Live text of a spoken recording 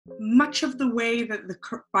much of the way that the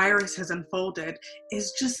virus has unfolded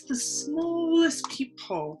is just the smallest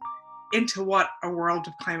peephole into what a world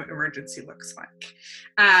of climate emergency looks like.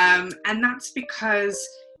 And that's because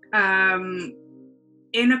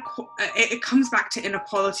it comes back to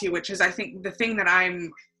inequality, which is, I think, the thing that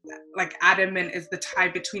I'm like adamant is the tie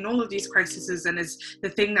between all of these crises, and is the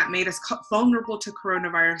thing that made us vulnerable to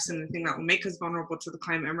coronavirus, and the thing that will make us vulnerable to the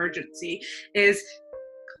climate emergency is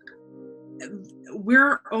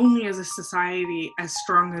we're only as a society as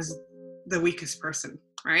strong as the weakest person,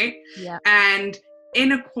 right? Yeah. And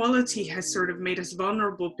inequality has sort of made us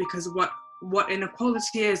vulnerable, because what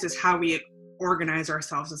inequality is how we organize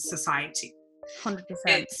ourselves as society.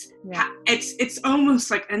 100%. It's almost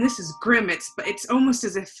like, and this is grim, it's almost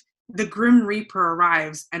as if the Grim Reaper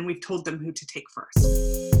arrives and we've told them who to take first.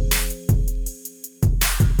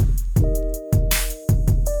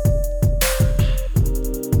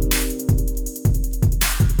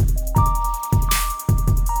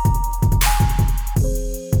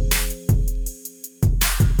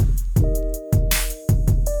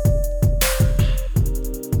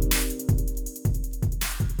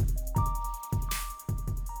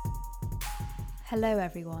 Hello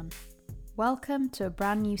everyone. Welcome to a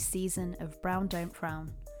brand new season of Brown Don't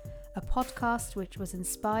Frown, a podcast which was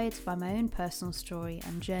inspired by my own personal story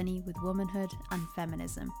and journey with womanhood and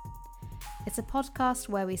feminism. It's a podcast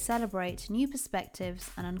where we celebrate new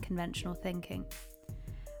perspectives and unconventional thinking.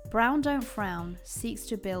 Brown Don't Frown seeks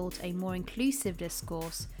to build a more inclusive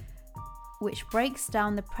discourse which breaks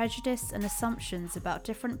down the prejudice and assumptions about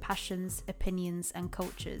different passions, opinions and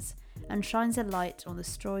cultures, and shines a light on the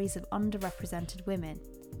stories of underrepresented women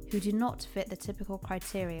who do not fit the typical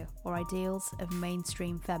criteria or ideals of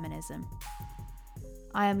mainstream feminism.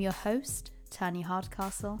 I am your host, Tanya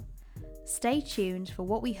Hardcastle. Stay tuned for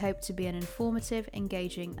what we hope to be an informative,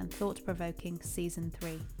 engaging and thought-provoking Season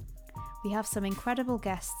 3. We have some incredible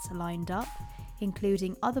guests lined up,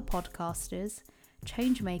 including other podcasters,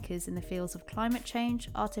 change makers in the fields of climate change,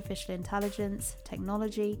 artificial intelligence,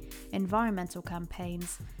 technology, environmental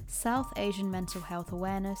campaigns, South Asian mental health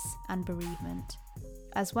awareness and bereavement,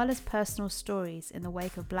 as well as personal stories in the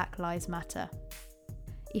wake of Black Lives Matter.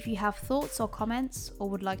 If you have thoughts or comments or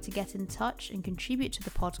would like to get in touch and contribute to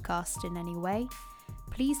the podcast in any way,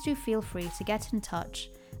 please do feel free to get in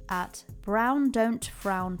touch at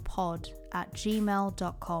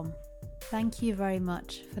browndon'tfrownpod@gmail.com. Thank you very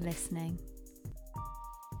much for listening.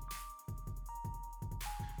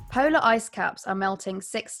 Polar ice caps are melting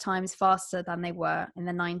 6 times faster than they were in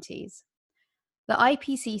the 90s. The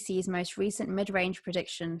IPCC's most recent mid-range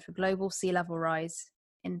prediction for global sea level rise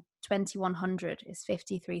in 2100 is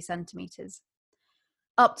 53 centimetres.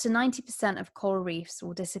 Up to 90% of coral reefs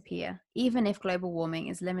will disappear, even if global warming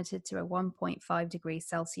is limited to a 1.5 degrees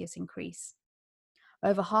Celsius increase.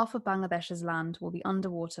 Over half of Bangladesh's land will be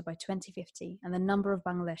underwater by 2050, and the number of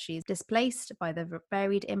Bangladeshis displaced by the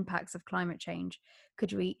varied impacts of climate change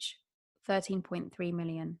could reach 13.3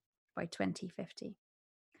 million by 2050.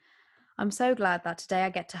 I'm so glad that today I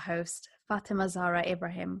get to host Fatima Zahra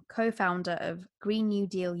Ibrahim, co-founder of Green New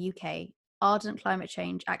Deal UK, ardent climate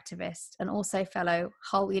change activist, and also fellow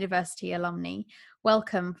Hull University alumni.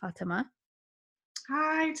 Welcome, Fatima.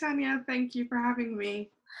 Hi, Tanya. Thank you for having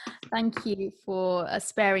me. Thank you for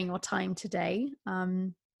sparing your time today.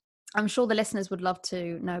 I'm sure the listeners would love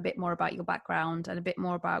to know a bit more about your background and a bit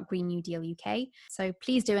more about Green New Deal UK. So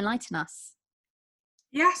please do enlighten us.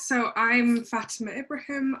 Yeah, so I'm Fatima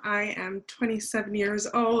Ibrahim. I am 27 years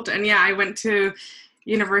old. And yeah, I went to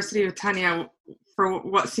University of Tanya for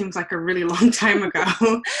what seems like a really long time ago.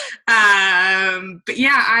 But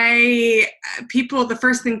yeah, the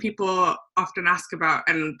first thing people often ask about,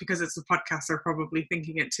 and because it's a podcast, they're probably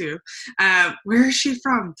thinking it too, where is she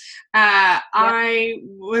from? I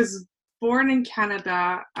was born in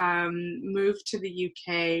Canada, moved to the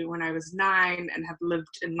UK when I was 9 and have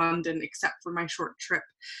lived in London except for my short trip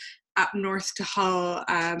up north to Hull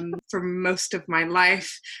for most of my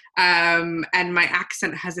life. And my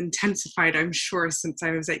accent has intensified, I'm sure, since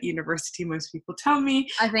I was at university, most people tell me.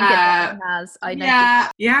 I think it has.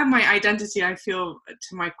 Yeah, my identity, I feel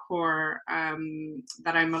to my core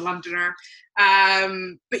that I'm a Londoner.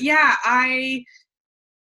 But yeah, I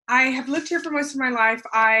have lived here for most of my life.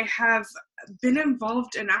 I have been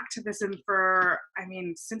involved in activism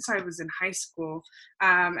since I was in high school.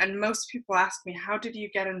 And most people ask me, how did you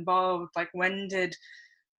get involved? Like, when did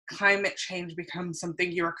climate change become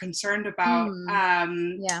something you were concerned about?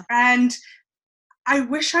 And I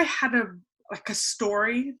wish I had a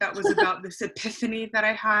story that was about this epiphany that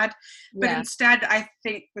I had. But instead, I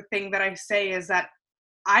think the thing that I say is that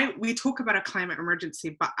we talk about a climate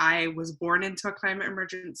emergency, but I was born into a climate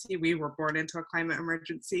emergency. We were born into a climate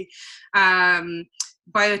emergency.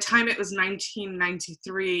 By the time it was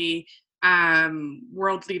 1993,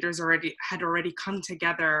 world leaders had already come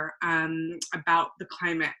together about the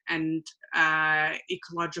climate and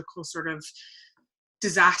ecological sort of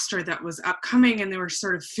disaster that was upcoming, and they were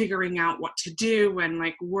sort of figuring out what to do and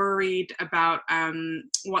like worried about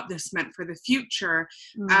what this meant for the future.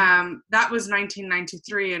 That was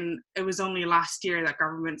 1993, and it was only last year that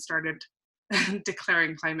government started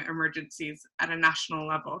declaring climate emergencies at a national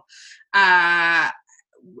level.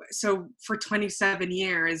 So for 27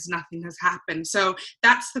 years, nothing has happened. So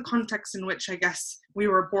that's the context in which I guess we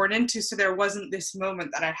were born into. So there wasn't this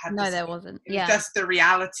moment that I had. No, there wasn't. Yeah. Just the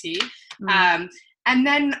reality. And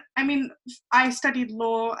then, I mean, I studied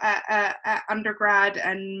law at undergrad,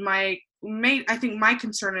 and I think my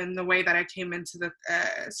concern in the way that I came into the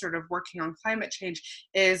sort of working on climate change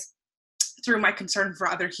is through my concern for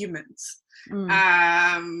other humans.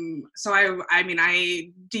 So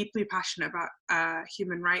I deeply passionate about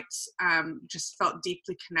human rights, just felt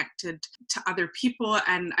deeply connected to other people.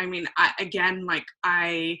 And I mean,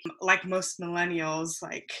 like most millennials,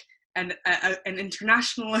 like an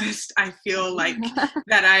internationalist, I feel like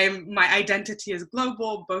that my identity is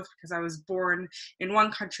global, both because I was born in one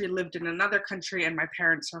country, lived in another country, and my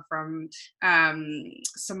parents are from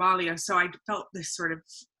Somalia. So I felt this sort of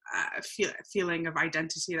feeling of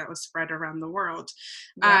identity that was spread around the world.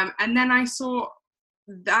 And then I saw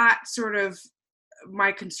that sort of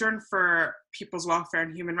my concern for people's welfare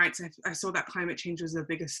and human rights. I saw that climate change was the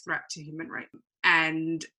biggest threat to human rights,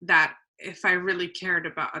 and that if I really cared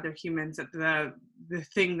about other humans, that the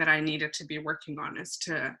thing that I needed to be working on is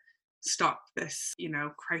to stop this,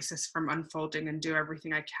 crisis from unfolding, and do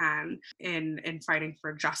everything I can in fighting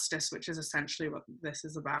for justice, which is essentially what this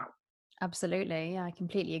is about. Absolutely. Yeah, I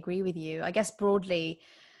completely agree with you. I guess broadly,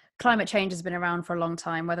 climate change has been around for a long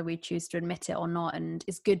time, whether we choose to admit it or not. And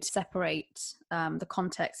it's good to separate the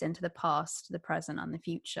context into the past, the present, and the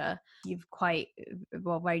future. You've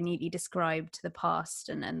very neatly described the past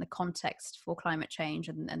and the context for climate change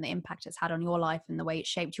and the impact it's had on your life and the way it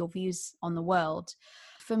shaped your views on the world.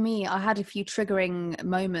 For me, I had a few triggering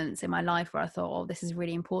moments in my life where I thought, oh, this is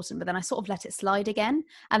really important. But then I sort of let it slide again.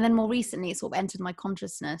 And then more recently, it sort of entered my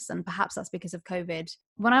consciousness. And perhaps that's because of COVID.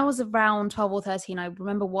 When I was around 12 or 13, I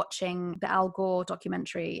remember watching the Al Gore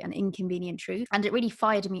documentary, An Inconvenient Truth. And it really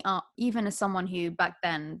fired me up, even as someone who back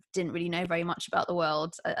then didn't really know very much about the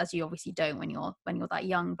world, as you obviously don't when you're that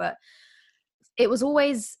young. But it was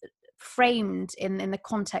always framed in the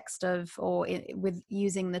context of, with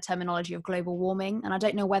using the terminology of global warming. And I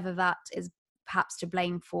don't know whether that is perhaps to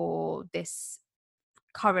blame for this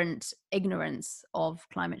current ignorance of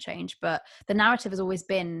climate change, but the narrative has always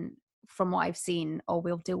been, from what I've seen,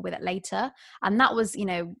 we'll deal with it later. And that was,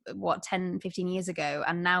 10, 15 years ago.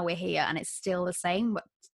 And now we're here and it's still the same, but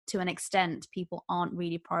to an extent, people aren't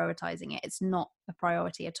really prioritizing it. It's not a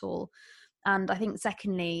priority at all. And I think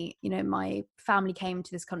secondly, my family came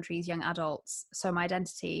to this country as young adults. So my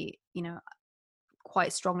identity,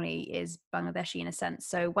 quite strongly is Bangladeshi in a sense.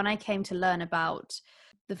 So when I came to learn about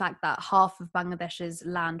the fact that half of Bangladesh's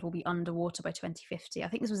land will be underwater by 2050, I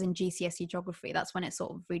think this was in GCSE geography, that's when it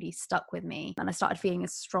sort of really stuck with me. And I started feeling a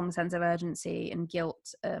strong sense of urgency and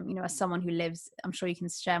guilt, as someone who lives, I'm sure you can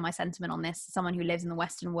share my sentiment on this, someone who lives in the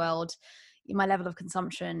Western world. My level of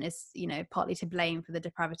consumption is, partly to blame for the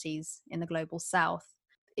depravities in the global south.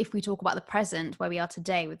 If we talk about the present, where we are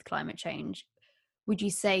today with climate change, would you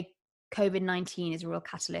say COVID-19 is a real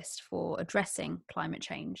catalyst for addressing climate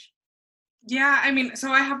change? Yeah,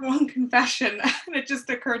 so I have one confession and it just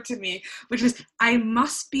occurred to me, which is I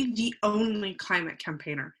must be the only climate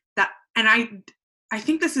campaigner and I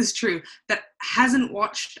think this is true, that hasn't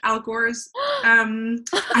watched Al Gore's. I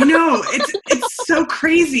know, it's so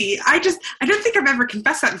crazy. I don't think I've ever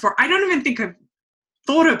confessed that before. I don't even think I've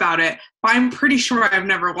thought about it, but I'm pretty sure I've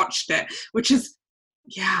never watched it, which is,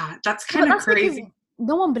 that's kind of crazy.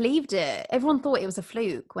 No one believed it. Everyone thought it was a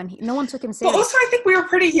fluke no one took him seriously. But also I think we were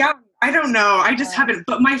pretty young. I don't know. I just haven't.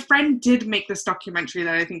 But my friend did make this documentary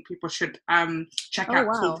that I think people should check out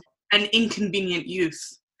called An Inconvenient Youth.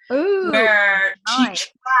 Ooh, where nice.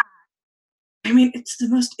 It's the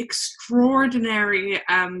most extraordinary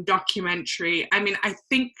documentary.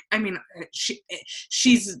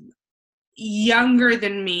 She's younger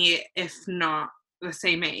than me, if not the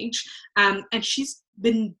same age, and she's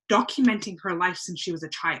been documenting her life since she was a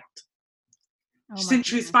child. Since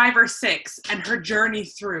she was 5 or 6, and her journey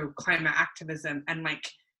through climate activism and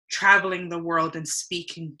traveling the world and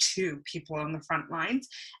speaking to people on the front lines.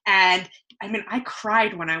 And I mean, I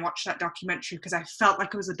cried when I watched that documentary because I felt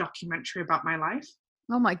like it was a documentary about my life.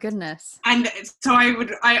 Oh my goodness. And so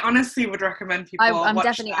I honestly would recommend people I'm watch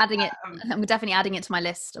definitely that. adding it. I'm definitely adding it to my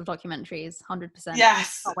list of documentaries. 100%.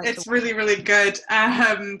 Yes, it's really, really good.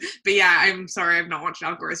 But yeah, I'm sorry I've not watched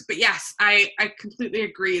Al Gore's. But yes, I completely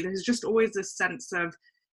agree. There's just always this sense of,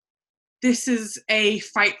 this is a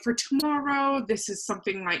fight for tomorrow. This is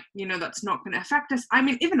something like, that's not going to affect us. I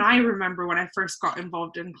mean, even I remember when I first got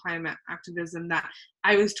involved in climate activism that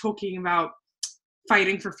I was talking about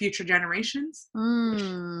fighting for future generations.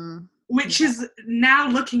 Which is, now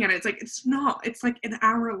looking at it, it's not. It's like in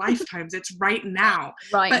our lifetimes. It's right now.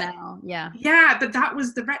 Now, yeah. Yeah, but that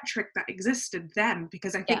was the rhetoric that existed then,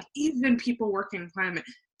 because I think even people working in climate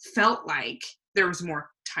felt like there was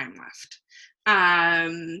more time left.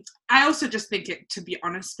 I also just think to be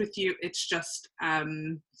honest with you, it's just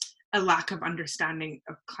a lack of understanding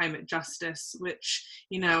of climate justice, which,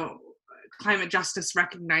 climate justice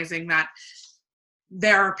recognizing that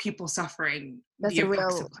there are people suffering the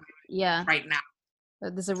impacts of climate right now.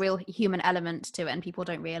 There's a real human element to it, and people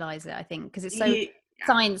don't realize it, I think, because it's so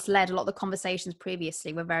science-led. A lot of the conversations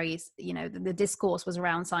previously were very, the discourse was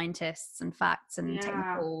around scientists and facts and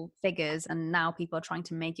technical figures, and now people are trying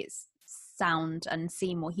to make it sound and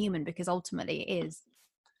seem more human, because ultimately it is.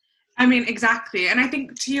 I mean, exactly. And I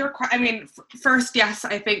think to your first, yes,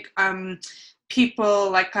 I think people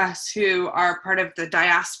like us who are part of the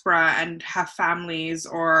diaspora and have families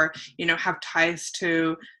or, have ties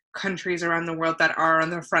to countries around the world that are on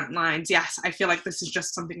the front lines. Yes, I feel like this is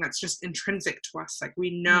just something that's just intrinsic to us. Like,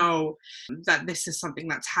 we know that this is something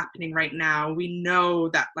that's happening right now. We know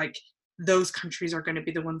that those countries are going to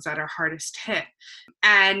be the ones that are hardest hit.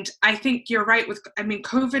 And I think you're right with,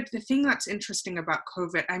 COVID, the thing that's interesting about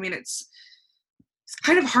COVID, it's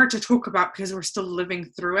kind of hard to talk about because we're still living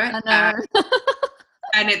through it. I know.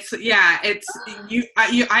 And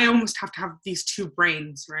I almost have to have these two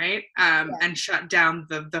brains, right? And shut down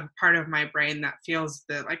the part of my brain that feels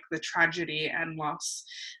the tragedy and loss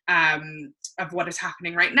of what is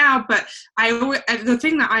happening right now. But the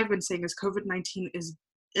thing that I've been saying is COVID-19 is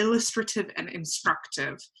illustrative and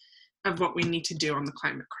instructive of what we need to do on the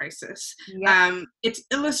climate crisis. It's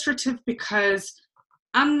illustrative because,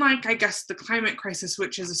 unlike, I guess, the climate crisis,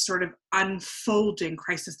 which is a sort of unfolding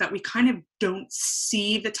crisis that we kind of don't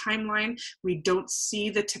see the timeline, we don't see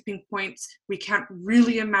the tipping points, we can't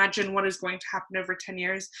really imagine what is going to happen over 10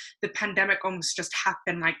 years. The pandemic almost just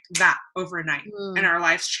happened like that overnight, and our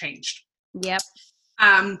lives changed. Yep.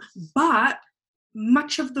 But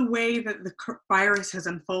much of the way that the virus has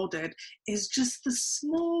unfolded is just the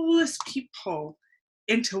smallest peephole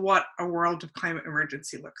into what a world of climate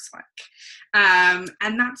emergency looks like.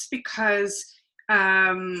 And that's because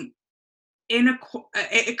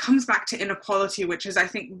it comes back to inequality, which is, I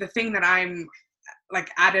think, the thing that I'm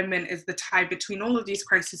adamant is the tie between all of these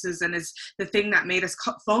crises, and is the thing that made us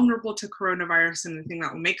vulnerable to coronavirus, and the thing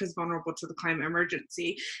that will make us vulnerable to the climate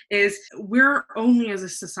emergency is we're only as a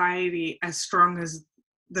society as strong as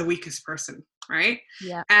the weakest person, right?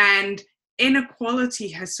 Yeah. And inequality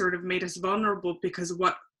has sort of made us vulnerable, because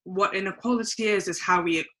what inequality is how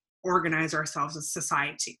we organize ourselves as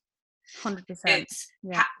society. 100%.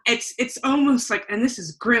 It's almost like, and this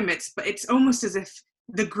is grim, it's almost as if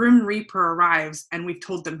the Grim Reaper arrives and we've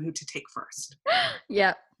told them who to take first.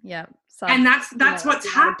 Yeah. So, and that's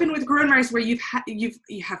what's happened with coronavirus, where you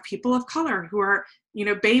have people of color who are,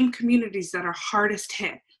 BAME communities that are hardest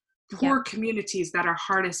hit, poor communities that are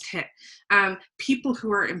hardest hit, people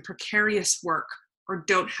who are in precarious work or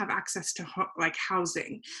don't have access to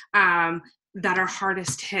housing, that are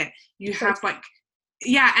hardest hit. You have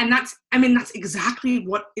and that's exactly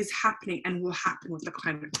what is happening and will happen with the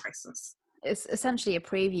climate crisis. It's essentially a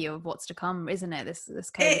preview of what's to come, isn't it? This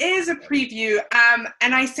It is a preview,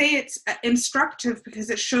 and I say it's instructive because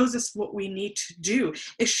it shows us what we need to do.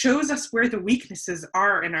 It shows us where the weaknesses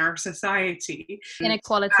are in our society.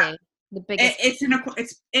 Inequality, the biggest.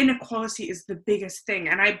 Inequality is the biggest thing,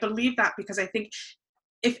 and I believe that because I think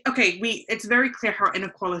it's very clear how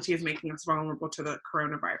inequality is making us vulnerable to the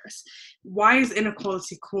coronavirus. Why is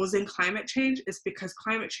inequality causing climate change? Is because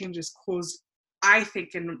climate change is caused, I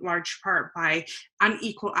think, in large part by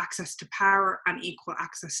unequal access to power, unequal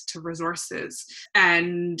access to resources,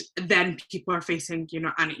 and then people are facing,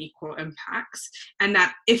 unequal impacts. And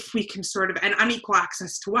that if we can and unequal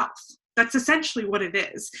access to wealth, that's essentially what it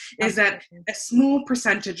is that a small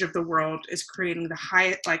percentage of the world is creating the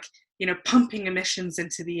high, pumping emissions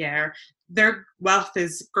into the air. Their wealth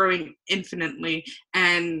is growing infinitely,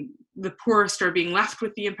 and the poorest are being left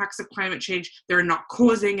with the impacts of climate change. They're not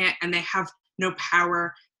causing it, and they have no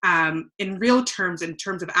power in real terms, in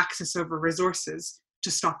terms of access over resources to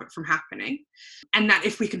stop it from happening. And that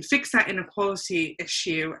if we can fix that inequality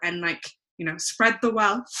issue and like, you know, spread the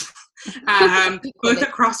wealth, both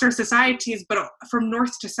across our societies, but from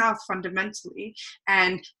north to south fundamentally,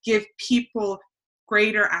 and give people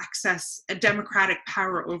greater access, a democratic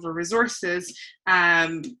power over resources,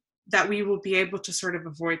 that we will be able to sort of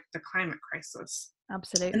avoid the climate crisis.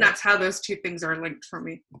 Absolutely. And that's how those two things are linked for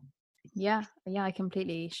me. Yeah, I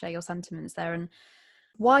completely share your sentiments there. And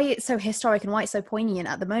why it's so historic and why it's so poignant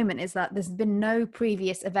at the moment is that there's been no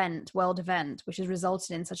previous world event, which has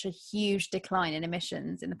resulted in such a huge decline in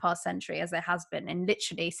emissions in the past century as there has been, and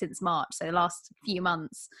literally since March, so the last few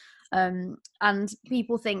months. And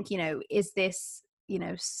people think, you know, is this, you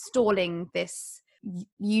know, stalling this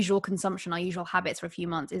usual consumption, our usual habits for a few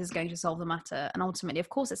months, is this going to solve the matter? And ultimately, of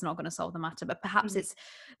course, it's not going to solve the matter, but perhaps it's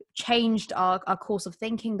changed our course of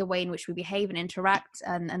thinking, the way in which we behave and interact,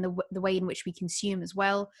 and the way in which we consume as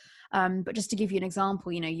well. But just to give you an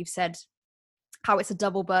example, you know, you've said how it's a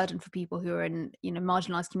double burden for people who are in, you know,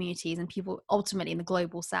 marginalized communities and people ultimately in the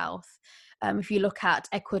global south. If you look at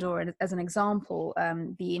Ecuador as an example,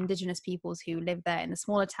 the indigenous peoples who live there in the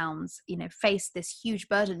smaller towns, you know, face this huge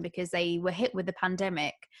burden because they were hit with the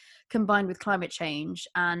pandemic combined with climate change,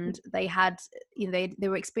 and they had, you know, they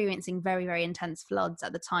were experiencing very, very intense floods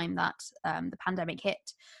at the time that the pandemic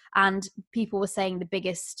hit. And people were saying the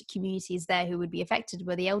biggest communities there who would be affected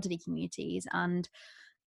were the elderly communities. And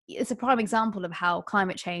it's a prime example of how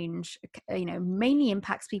climate change, you know, mainly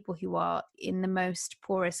impacts people who are in the most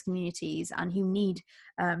poorest communities and who need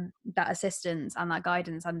that assistance and that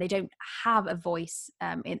guidance, and they don't have a voice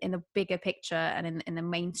in the bigger picture and in the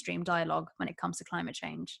mainstream dialogue when it comes to climate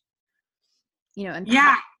change. You know, and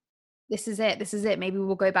this is it. Maybe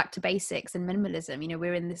we'll go back to basics and minimalism. You know,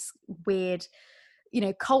 we're in this weird, you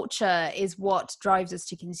know, culture is what drives us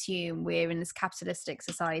to consume. We're in this capitalistic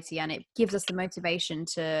society, and it gives us the motivation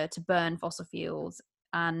to burn fossil fuels.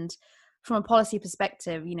 And from a policy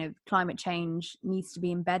perspective, you know, climate change needs to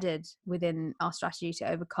be embedded within our strategy to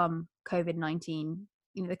overcome COVID-19,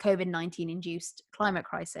 you know, the COVID-19 induced climate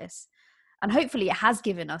crisis. And hopefully it has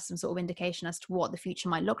given us some sort of indication as to what the future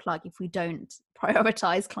might look like if we don't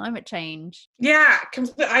prioritize climate change. Yeah,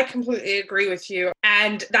 I completely agree with you.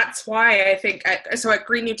 And that's why I think, so at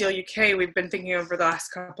Green New Deal UK, we've been thinking over the last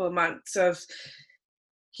couple of months of,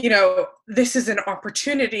 you know, this is an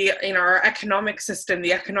opportunity in our economic system.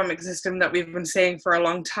 The economic system that we've been saying for a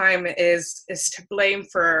long time is to blame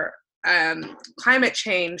for climate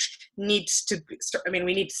change needs to be, I mean,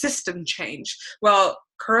 we need system change. Well,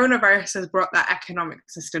 coronavirus has brought that economic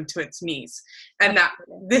system to its knees, and that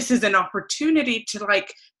this is an opportunity to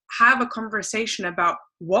like have a conversation about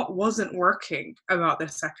what wasn't working about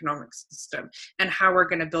this economic system and how we're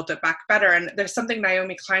going to build it back better. And there's something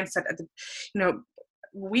Naomi Klein said at the, you know,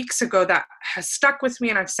 weeks ago that has stuck with me,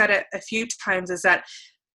 and I've said it a few times, is that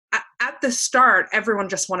at the start everyone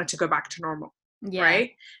just wanted to go back to normal. Yeah.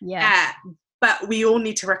 Right? Yeah. But we all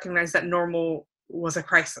need to recognize that normal was a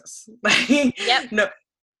crisis. Yep. No,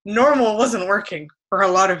 normal wasn't working for a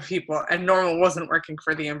lot of people, and normal wasn't working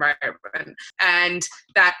for the environment. And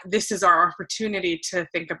that this is our opportunity to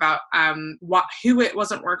think about who it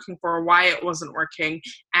wasn't working for, why it wasn't working,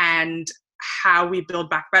 and how we build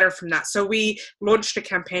back better from that. So we launched a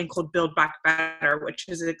campaign called Build Back Better, which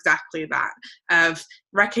is exactly that, of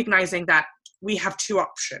recognizing that we have two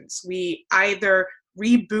options. We either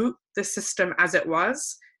reboot the system as it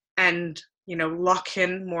was and, you know, lock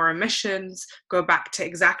in more emissions, go back to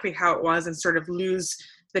exactly how it was and sort of lose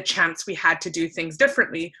the chance we had to do things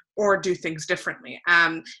differently, or do things differently.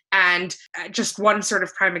 And just one sort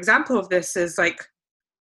of prime example of this is like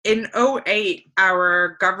in 2008,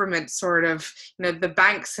 our government sort of, you know, the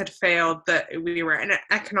banks had failed, that we were in an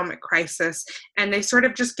economic crisis, and they sort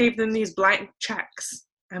of just gave them these blank checks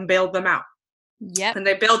and bailed them out. Yep. And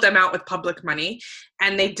they bailed them out with public money,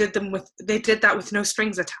 and they did that with no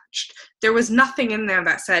strings attached. There was nothing in there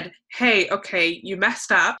that said, hey, okay, you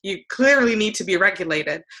messed up. You clearly need to be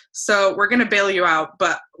regulated. So we're going to bail you out,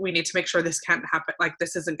 but we need to make sure this can't happen. Like,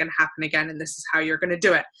 this isn't going to happen again, and this is how you're going to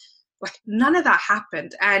do it. Like, none of that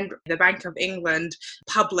happened. And the Bank of England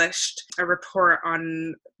published a report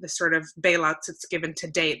on the sort of bailouts it's given to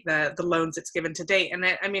date, the loans it's given to date. And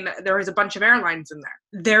there was a bunch of airlines in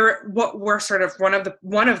there. What we're sort of, one of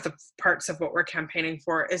the parts of what we're campaigning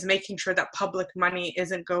for is making sure that public money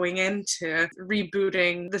isn't going into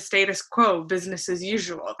rebooting the status quo, business as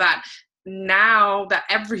usual, that now that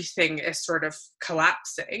everything is sort of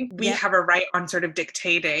collapsing, we have a right on sort of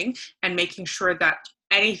dictating and making sure that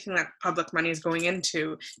anything that public money is going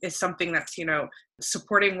into is something that's,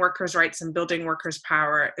 supporting workers' rights and building workers'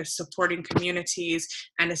 power, is supporting communities,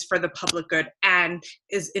 and is for the public good, and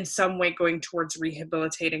is in some way going towards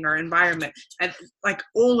rehabilitating our environment. And like,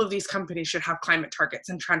 all of these companies should have climate targets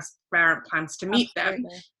and transparent plans to meet them.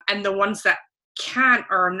 And the ones that can't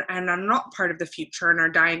and are not part of the future and are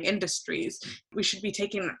dying industries, we should be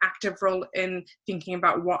taking an active role in thinking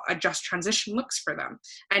about what a just transition looks for them,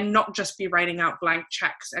 and not just be writing out blank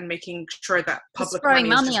checks and making sure that public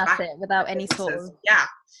money is just at it without any sort of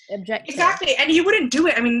objective. Exactly. And you wouldn't do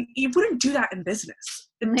it. I mean, you wouldn't do that in business.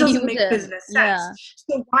 It doesn't make business sense. Yeah.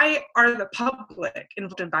 So why are the public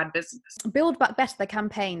involved in bad business? Build Back Better, the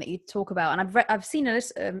campaign that you talk about, and I've seen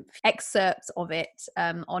excerpts of it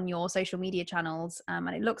on your social media channels, and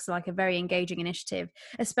it looks like a very engaging initiative,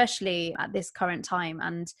 especially at this current time.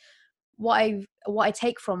 And what I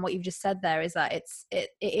take from what you've just said there is that it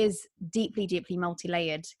is deeply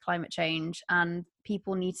multi-layered, climate change, and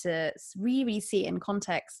people need to really see it in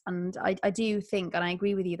context. And I do think, and I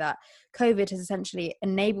agree with you, that COVID has essentially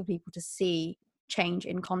enabled people to see change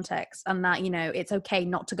in context, and that, it's okay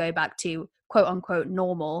not to go back to quote unquote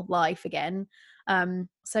normal life again.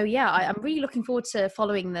 So yeah, I'm really looking forward to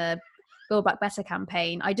following the Build Back Better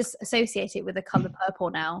campaign. I just associate it with the color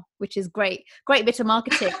purple now, which is great bit of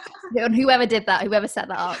marketing on whoever did that, whoever set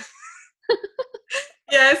that up.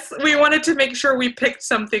 Yes, we wanted to make sure we picked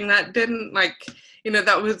something that didn't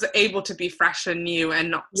that was able to be fresh and new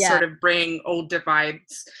and not sort of bring old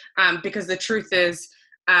divides, because the truth is,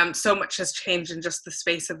 so much has changed in just the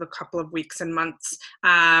space of a couple of weeks and months,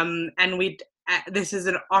 and this is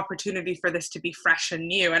an opportunity for this to be fresh and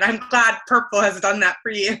new, and I'm glad purple has done that for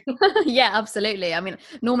you. Yeah, absolutely. I mean,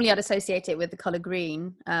 normally I'd associate it with the color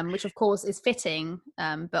green, which of course is fitting,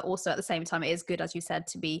 but also at the same time it is good, as you said,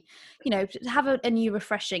 to be, to have a new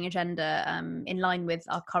refreshing agenda in line with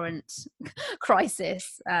our current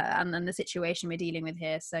crisis and the situation we're dealing with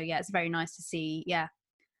here. So yeah, it's very nice to see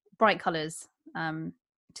bright colors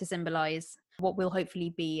to symbolize what will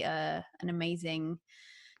hopefully be an amazing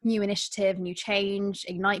new initiative, new change,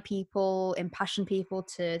 ignite people, impassion people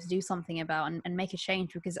to do something about and make a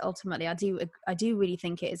change. Because ultimately I do really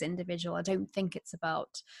think it is individual. I don't think it's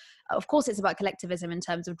about, of course it's about collectivism in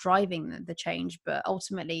terms of driving the change, but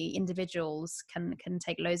ultimately individuals can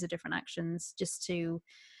take loads of different actions just to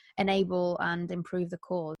enable and improve the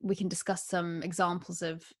cause. We can discuss some examples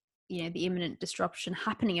of the imminent disruption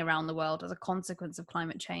happening around the world as a consequence of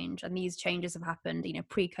climate change. And these changes have happened,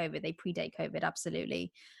 pre-COVID, they predate COVID,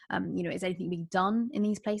 absolutely. Is anything being done in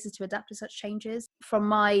these places to adapt to such changes? From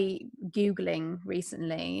my Googling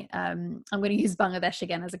recently, I'm going to use Bangladesh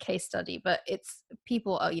again as a case study, but it's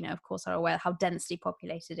people are, of course, are aware how densely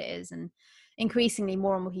populated it is. And increasingly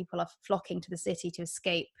more and more people are flocking to the city to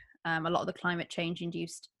escape a lot of the climate change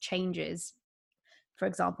induced changes. For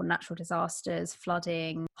example, natural disasters,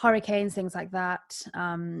 flooding, hurricanes, things like that.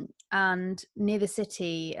 And near the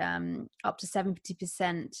city, up to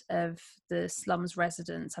 70% of the slums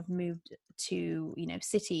residents have moved to,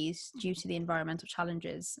 cities due to the environmental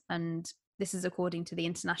challenges. And this is according to the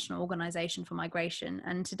International Organization for Migration.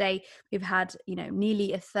 And today we've had,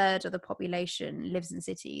 nearly a third of the population lives in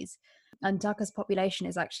cities. And Dhaka's population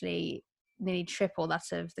is actually nearly triple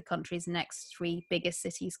that of the country's next three biggest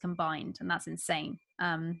cities combined, and that's insane.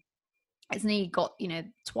 It's nearly got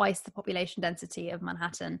twice the population density of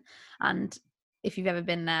Manhattan, and if you've ever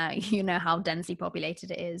been there, you know how densely populated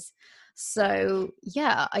it is. So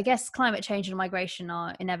yeah, I guess climate change and migration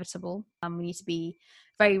are inevitable. We need to be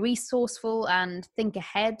very resourceful and think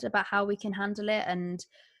ahead about how we can handle it. And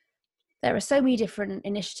there are so many different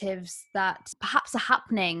initiatives that perhaps are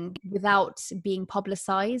happening without being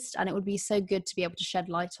publicized. And it would be so good to be able to shed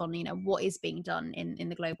light on, what is being done in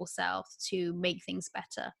the global south to make things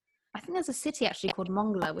better. I think there's a city actually called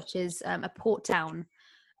Mongla, which is a port town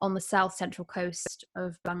on the south central coast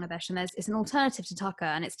of Bangladesh. And it's an alternative to Dhaka,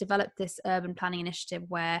 and it's developed this urban planning initiative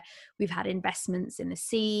where we've had investments in the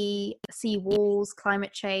sea walls,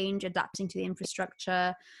 climate change, adapting to the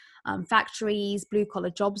infrastructure, factories,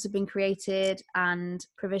 blue-collar jobs have been created, and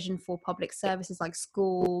provision for public services like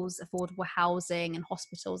schools, affordable housing, and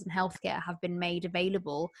hospitals and healthcare have been made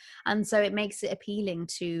available. And so it makes it appealing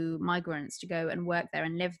to migrants to go and work there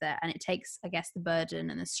and live there. And it takes, I guess, the burden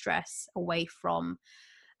and the stress away from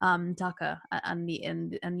Dhaka and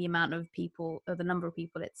the amount of people, or the number of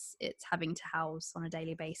people it's having to house on a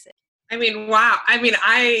daily basis. I mean, wow. I mean,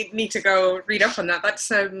 I need to go read up on that.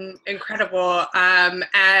 That's incredible.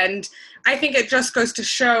 And I think it just goes to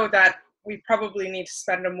show that we probably need to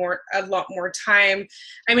spend a lot more time.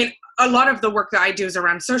 I mean, a lot of the work that I do is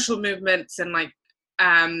around social movements and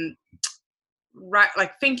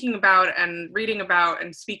like thinking about and reading about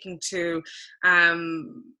and speaking to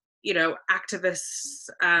activists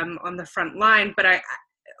on the front line, but I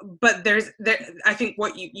think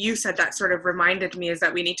what you said that sort of reminded me is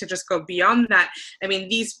that we need to just go beyond that. I mean,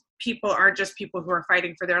 these people aren't just people who are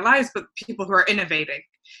fighting for their lives, but people who are innovating.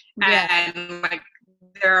 Yeah. And like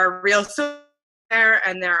there are real there,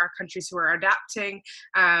 and there are countries who are adapting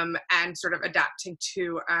and sort of adapting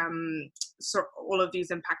to all of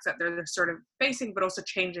these impacts that they're sort of facing, but also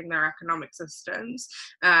changing their economic systems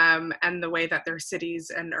and the way that their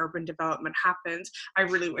cities and urban development happens. I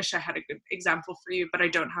really wish I had a good example for you, but I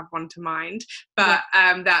don't have one to mind. But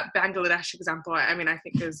that Bangladesh example, I mean, I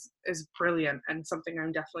think is brilliant and something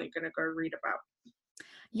I'm definitely going to go read about.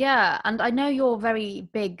 Yeah, and I know you're very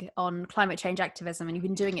big on climate change activism, and you've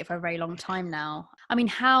been doing it for a very long time now. I mean,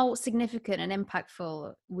 how significant and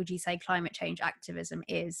impactful would you say climate change activism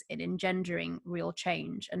is in engendering real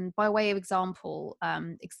change? And by way of example,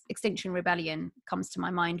 Extinction Rebellion comes to my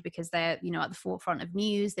mind because they're, you know, at the forefront of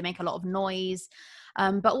news. They make a lot of noise.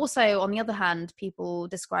 But also, on the other hand, people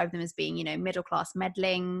describe them as being, you know, a middle class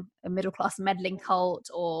meddling cult,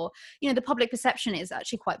 or, you know, the public perception is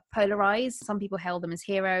actually quite polarized. Some people hail them as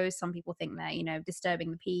heroes. Some people think they're, you know,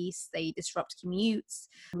 disturbing the peace. They disrupt commutes.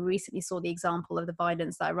 We recently saw the example of the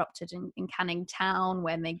violence that erupted in Canning Town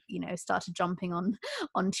when they, you know, started jumping on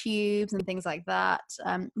tubes and things like that.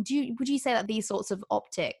 Would you say that these sorts of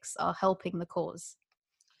optics are helping the cause?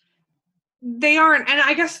 They aren't, and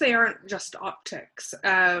I guess they aren't just optics.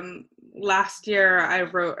 Last year, I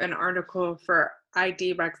wrote an article for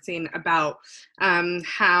ID Magazine about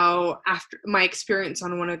how, after my experience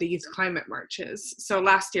on one of the youth climate marches. So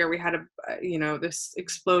last year we had this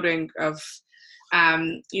exploding of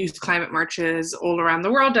youth climate marches all around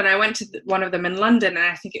the world, and I went to one of them in London, and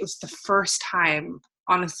I think it was the first time,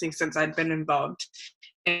 honestly, since I'd been involved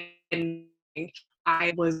in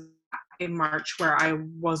I was in March where I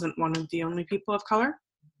wasn't one of the only people of color.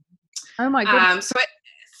 Oh my goodness.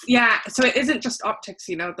 So it isn't just optics.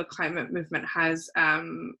 You know, the climate movement has a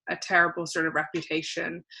terrible sort of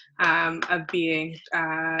reputation of being,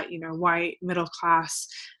 white, middle class,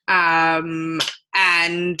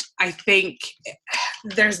 and I think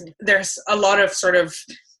there's a lot of sort of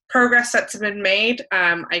progress that's been made,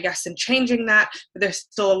 I guess, in changing that, but there's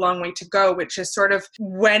still a long way to go, which is sort of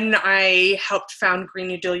when I helped found Green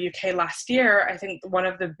New Deal UK last year. I think one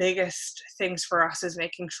of the biggest things for us is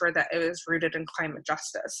making sure that it is rooted in climate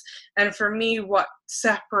justice. And for me, what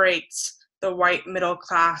separates the white middle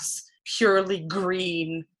class, purely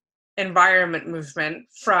green environment movement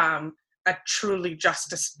from a truly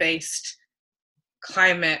justice-based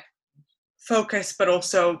climate focus, but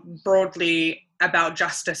also broadly about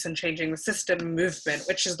justice and changing the system movement,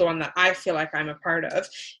 which is the one that I feel like I'm a part of,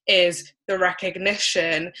 is the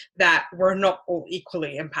recognition that we're not all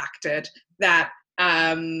equally impacted, that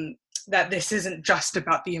that this isn't just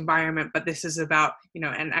about the environment, but this is about, you know,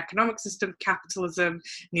 an economic system, capitalism,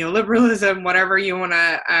 neoliberalism, whatever you want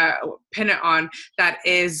to pin it on, that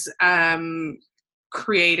is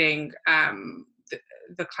creating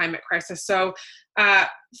the climate crisis. So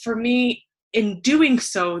for me, in doing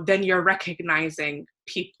so, then you're recognizing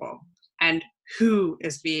people and who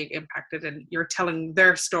is being impacted, and you're telling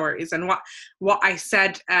their stories. And what I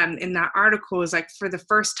said in that article is, like, for the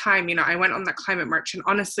first time, you know, I went on that climate march, and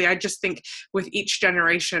honestly, I just think with each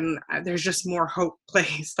generation, there's just more hope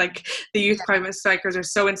placed. Like, the youth climate strikers are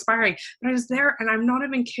so inspiring. But I was there, and I'm not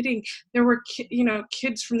even kidding. There were,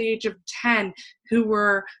 kids from the age of 10 who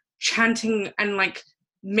were chanting and like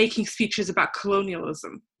making speeches about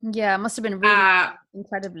colonialism. Yeah, it must have been really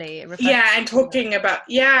incredibly refreshing. And talking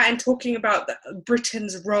about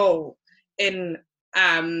Britain's role in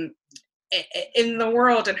the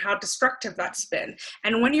world and how destructive that's been.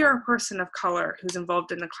 And when you're a person of color who's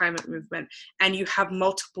involved in the climate movement and you have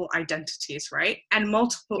multiple identities, right, and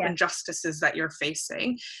multiple injustices that you're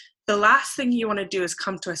facing, the last thing you want to do is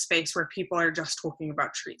come to a space where people are just talking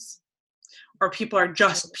about trees, or people are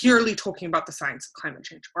just purely talking about the science of climate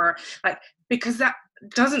change, or like, because that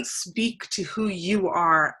doesn't speak to who you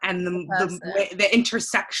are and the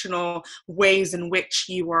intersectional ways in which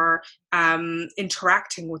you are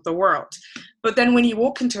interacting with the world. But then when you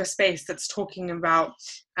walk into a space that's talking about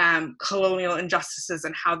colonial injustices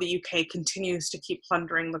and how the UK continues to keep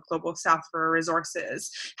plundering the global south for resources,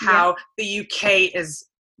 how the UK is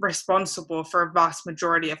responsible for a vast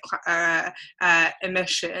majority of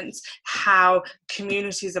emissions, how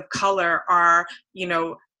communities of color are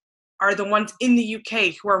the ones in the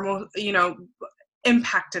UK who are most,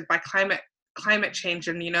 impacted by climate climate change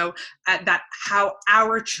and, that how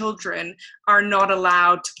our children are not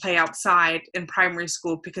allowed to play outside in primary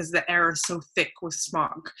school because the air is so thick with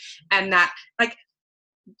smog. And that, like,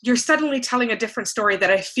 you're suddenly telling a different story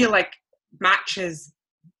that I feel like matches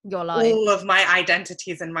your life, all of my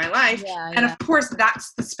identities in my life. And of course,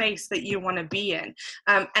 that's the space that you want to be in.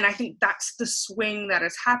 And I think that's the swing that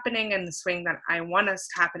is happening, and the swing that I want us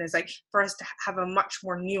to happen is like for us to have a much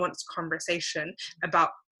more nuanced conversation about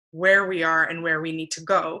where we are and where we need to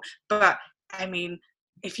go. But I mean,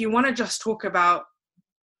 if you want to just talk about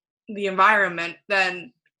the environment,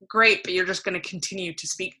 then great, but you're just going to continue to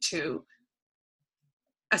speak to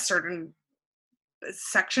a certain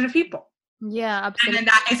section of people. Yeah, absolutely. And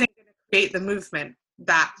then that isn't going to create the movement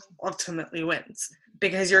that ultimately wins,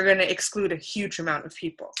 because you're going to exclude a huge amount of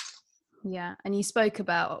people. Yeah, and you spoke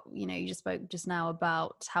about, you just spoke just now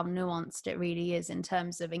about how nuanced it really is in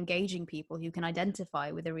terms of engaging people who can identify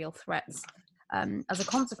with the real threats as a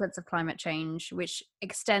consequence of climate change, which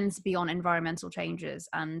extends beyond environmental changes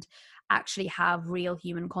and actually have real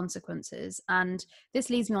human consequences. And this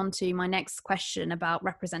leads me on to my next question about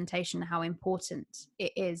representation, how important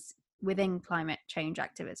it is within climate change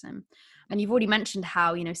activism. And you've already mentioned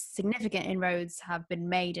how, significant inroads have been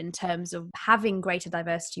made in terms of having greater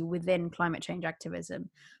diversity within climate change activism.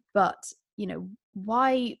 But,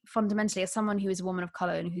 why fundamentally, as someone who is a woman of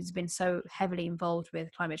color and who's been so heavily involved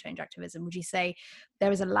with climate change activism, would you say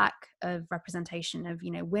there is a lack of representation of,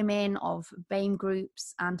 women, of BAME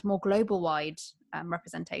groups, and more global wide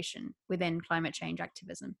representation within climate change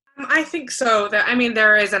activism? I think so.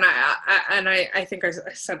 There is, and I think I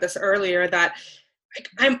said this earlier, that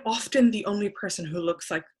I'm often the only person who looks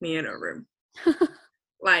like me in a room.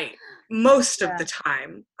 Like most of the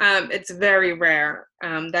time, it's very rare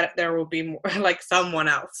that there will be more, like someone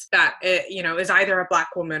else that is either a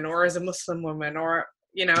Black woman or is a Muslim woman, or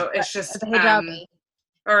it's just a hijabi.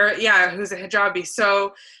 Who's a hijabi.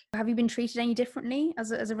 So have you been treated any differently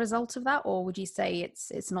as a result of that, or would you say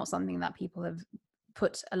it's not something that people have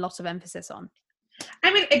put a lot of emphasis on?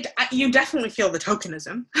 I mean, you definitely feel the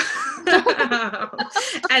tokenism.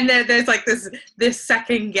 And then there's like this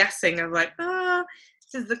second guessing of like,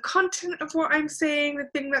 is the content of what I'm saying the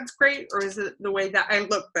thing that's great, or is it the way that I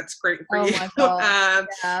look that's great for you? My God.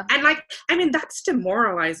 And that's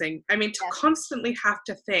demoralizing. To constantly have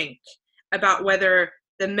to think about whether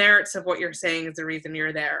the merits of what you're saying is the reason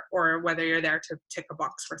you're there, or whether you're there to tick a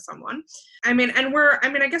box for someone. I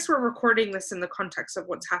guess we're recording this in the context of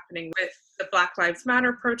what's happening with the Black Lives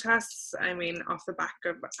Matter protests. Off the back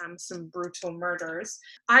of some brutal murders.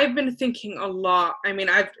 I've been thinking a lot.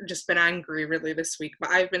 I've just been angry really this week,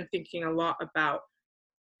 but I've been thinking a lot about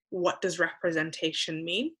what does representation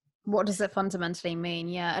mean? What does it fundamentally mean?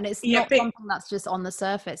 Yeah. And it's not something that's just on the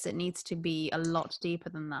surface. It needs to be a lot deeper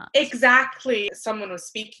than that. Exactly. Someone was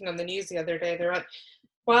speaking on the news the other day. They're like,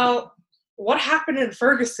 well, what happened in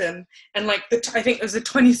Ferguson? And I think it was the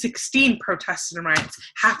 2016 protests and riots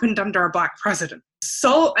happened under a Black president.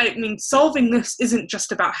 So, solving this isn't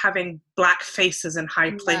just about having Black faces in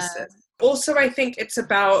high places. Also, I think it's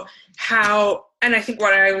about how, and I think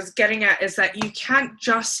what I was getting at is that you can't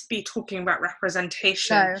just be talking about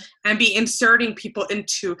representation and be inserting people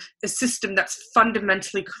into a system that's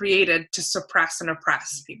fundamentally created to suppress and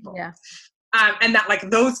oppress people. Yeah. And that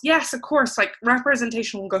those, yes, of course,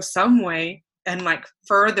 representation will go some way and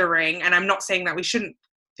furthering, and I'm not saying that we shouldn't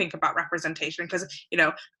think about representation, because,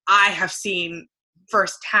 I have seen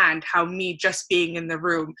firsthand how me just being in the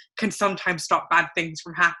room can sometimes stop bad things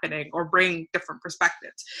from happening or bring different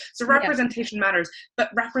perspectives. So representation matters, but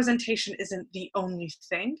representation isn't the only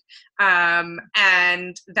thing.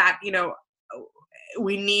 And that,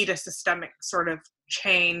 we need a systemic sort of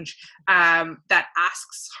change that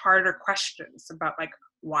asks harder questions about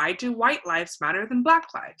why do white lives matter than Black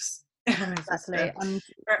lives? Exactly. And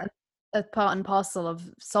a part and parcel of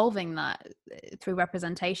solving that through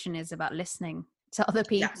representation is about listening to other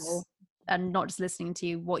people, and not just listening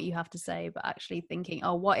to what you have to say, but actually thinking,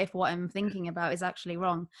 what if what I'm thinking about is actually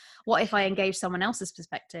wrong? What if I engage someone else's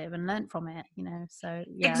perspective and learn from it? So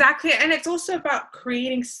exactly. And it's also about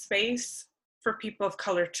creating space for people of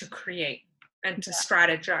color to create and to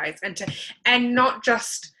strategize and not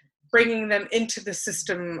just bringing them into the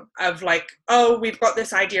system of we've got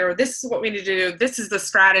this idea, or this is what we need to do, this is the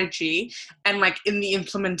strategy, and in the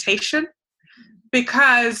implementation,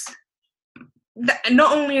 because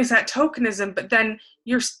not only is that tokenism, but then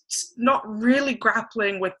you're not really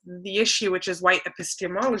grappling with the issue, which is white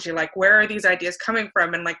epistemology. Where are these ideas coming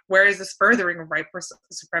from? And where is this furthering of white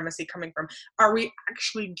supremacy coming from? Are we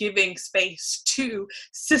actually giving space to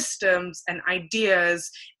systems and ideas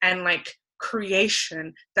and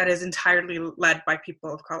creation that is entirely led by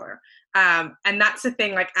people of color. And that's the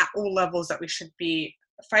thing, like at all levels, that we should be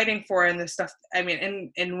fighting for. And the stuff, I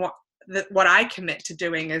mean, in what I commit to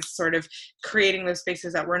doing is sort of creating those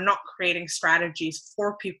spaces that we're not creating strategies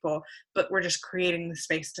for people, but we're just creating the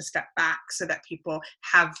space to step back so that people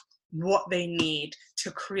have what they need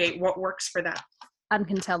to create what works for them. And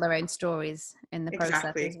can tell their own stories in the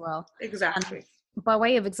process as well. Exactly. And by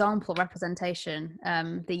way of example representation,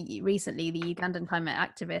 recently the Ugandan climate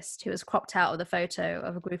activist who was cropped out of the photo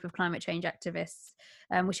of a group of climate change activists,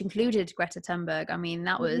 which included Greta Thunberg. I mean,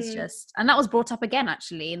 that was just, and that was brought up again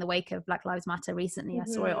actually in the wake of Black Lives Matter recently. I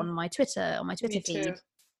saw it on my Twitter feed.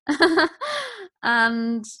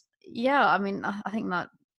 And yeah, I mean, I think that,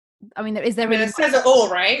 I mean, is there really? It says it all,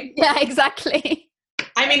 right? Yeah, exactly.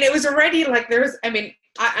 I mean, it was already like there's, I mean,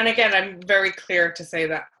 and again, I'm very clear to say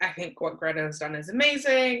that I think what Greta has done is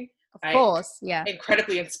amazing. Of course, yeah.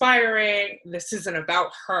 Incredibly inspiring. This isn't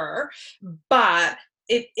about her, but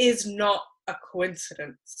it is not a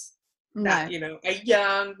coincidence that, you know, a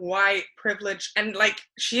young, white, privileged, and like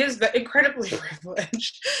she is the incredibly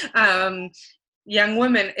privileged young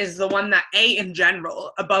woman is the one that, in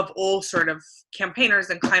general, above all sort of campaigners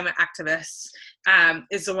and climate activists,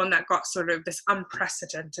 is the one that got sort of this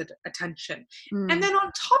unprecedented attention. And then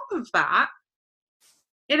on top of that,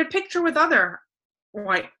 in a picture with other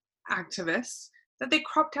white activists, that they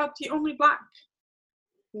cropped out the only Black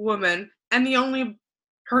woman and the only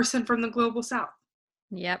person from the global South.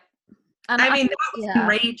 Yep. And I mean, that was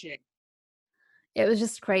enraging. It was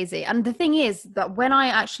just crazy. And the thing is that when I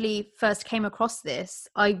actually first came across this,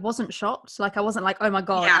 I wasn't shocked. Like, I wasn't like, oh my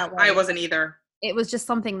God. Yeah, I wasn't either. It was just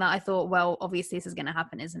something that I thought, well, obviously this is going to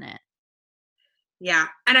happen, isn't it? Yeah.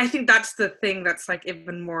 And I think that's the thing that's like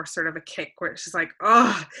even more sort of a kick, where it's just like,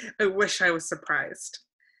 oh, I wish I was surprised.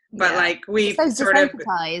 But like we've so sort of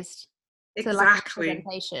exactly.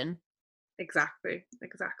 Exactly.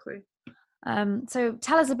 So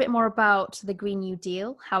tell us a bit more about the Green New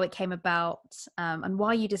Deal, how it came about, and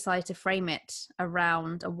why you decided to frame it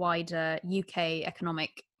around a wider UK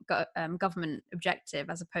economic government objective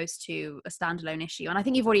as opposed to a standalone issue. And I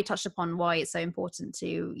think you've already touched upon why it's so important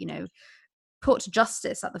to, you know, put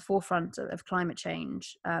justice at the forefront of climate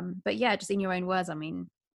change. But yeah, just in your own words, I mean,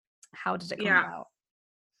 how did it come about?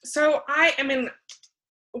 So I mean,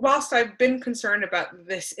 whilst I've been concerned about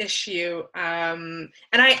this issue, and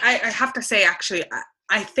I have to say, actually,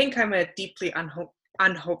 I think I'm a deeply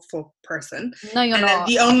unhopeful person. No, you're not.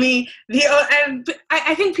 And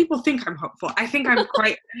I think people think I'm hopeful. I think I'm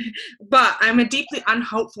quite, but I'm a deeply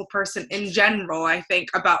unhopeful person in general, I think,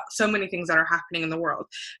 about so many things that are happening in the world.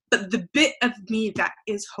 But the bit of me that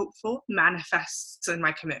is hopeful manifests in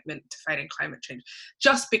my commitment to fighting climate change,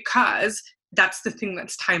 just because that's the thing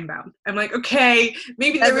that's time bound. I'm like, okay,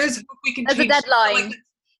 maybe there is hope we can change. As a deadline.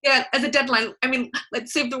 Yeah, as a deadline. I mean,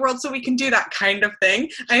 let's save the world so we can do that kind of thing.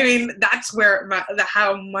 I mean, that's where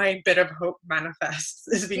how my bit of hope manifests,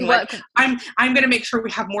 is being like, I'm going to make sure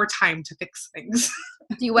we have more time to fix things.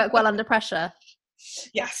 Do you work well under pressure?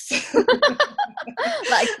 Yes.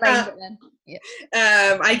 That explains it then. Yeah.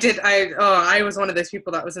 I was one of those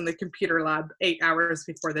people that was in the computer lab 8 hours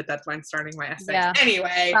before the deadline starting my essay. Yeah.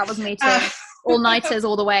 Anyway. That was me too. All-nighters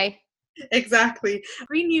all the way. Exactly.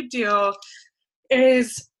 Green New Deal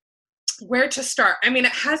is where to start. I mean,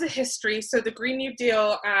 it has a history. So the Green New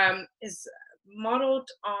Deal is modeled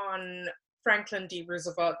on Franklin D.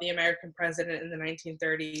 Roosevelt, the American president in the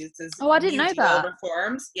 1930s. I didn't know that.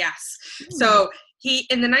 Reforms. Yes. So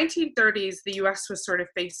in the 1930s, the US was sort of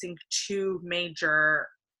facing two major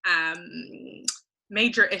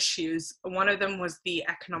issues. One of them was the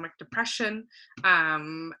economic depression,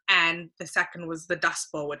 and the second was the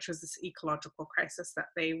Dust Bowl, which was this ecological crisis that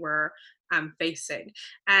they were facing.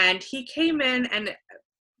 And he came in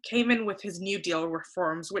with his New Deal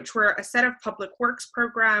reforms, which were a set of public works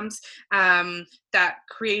programs that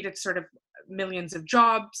created sort of millions of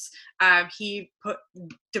jobs. He put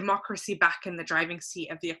democracy back in the driving seat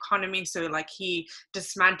of the economy. So like he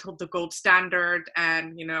dismantled the gold standard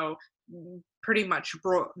and, you know, pretty much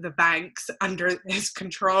brought the banks under his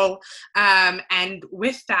control. And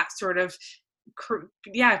with that sort of,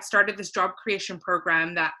 it started this job creation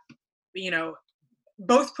program that, you know,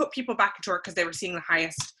 both put people back into work because they were seeing the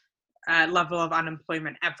highest level of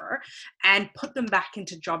unemployment ever, and put them back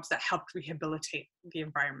into jobs that helped rehabilitate the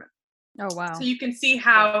environment. Oh, wow. So you can see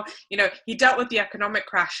how, you know, he dealt with the economic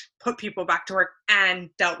crash, put people back to work, and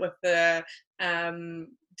dealt with the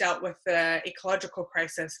dealt with the ecological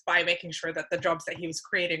crisis by making sure that the jobs that he was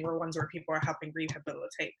creating were ones where people are helping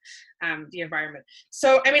rehabilitate the environment.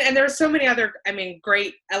 So, I mean, and there were so many other, I mean,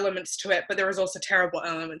 great elements to it, but there was also terrible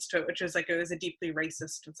elements to it, which was like, it was a deeply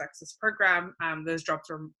racist and sexist program. Those jobs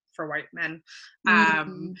were for white men.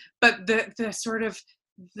 But the sort of,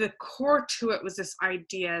 the core to it was this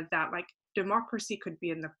idea that like democracy could be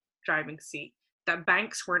in the driving seat, that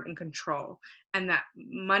banks weren't in control, and that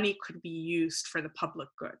money could be used for the public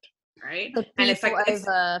good, right? The And it's like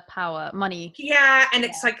over power, money. Yeah, and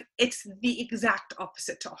it's like it's the exact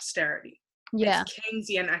opposite to austerity. Yeah, it's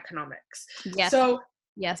Keynesian economics. Yes. So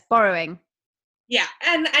yes, borrowing. Yeah,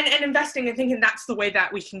 and investing and thinking that's the way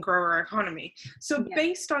that we can grow our economy. So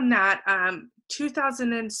based on that,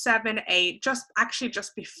 2007-8,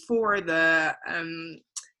 just before the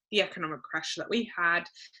economic crash that we had,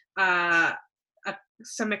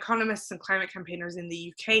 some economists and climate campaigners in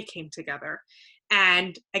the UK came together,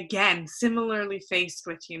 and again, similarly faced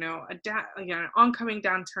with an oncoming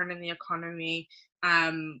downturn in the economy,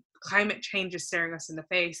 climate change is staring us in the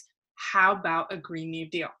face. How about a Green New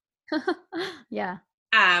Deal? Yeah.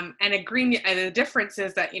 And the difference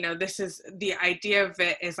is that, this is the idea of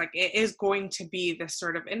it is like, it is going to be this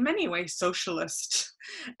sort of, in many ways, socialist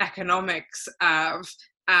economics of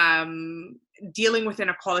dealing with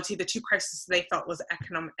inequality. The two crises they felt was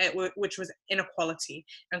which was inequality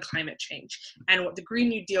and climate change. And what the Green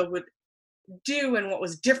New Deal would do, and what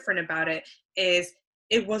was different about it, is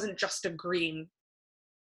it wasn't just a green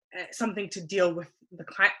something to deal with the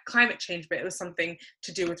climate change, but it was something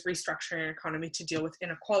to do with restructuring our economy to deal with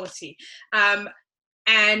inequality.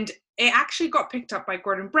 And it actually got picked up by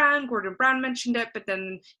Gordon Brown. Gordon Brown mentioned it, but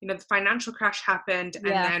then, the financial crash happened. And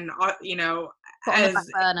then, as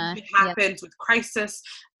it happened with crisis,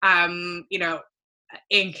 in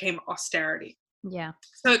came austerity. Yeah.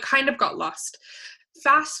 So it kind of got lost.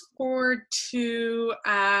 Fast forward to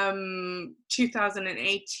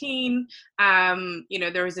 2018,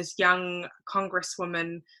 there was this young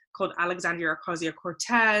congresswoman called Alexandria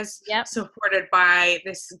Ocasio-Cortez, supported by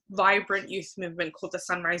this vibrant youth movement called the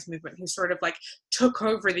Sunrise Movement, who sort of like took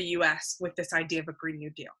over the US with this idea of a Green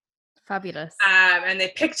New Deal. Fabulous. And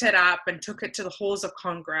they picked it up and took it to the halls of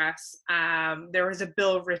Congress. There was a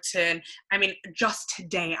bill written. I mean, just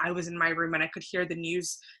today I was in my room and I could hear the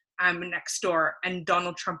news next door, and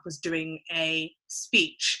Donald Trump was doing a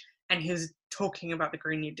speech, and he was talking about the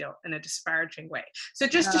Green New Deal in a disparaging way. So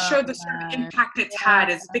just to show the sort of impact it's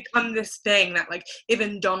had, it's become this thing that like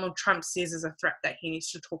even Donald Trump sees as a threat that he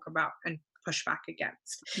needs to talk about and push back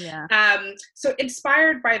against. So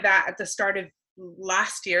inspired by that, at the start of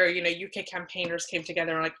last year, UK campaigners came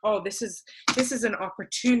together and like, oh, this is an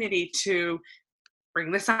opportunity to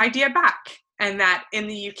bring this idea back. And that in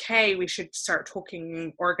the UK, we should start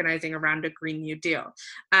organizing around a Green New Deal.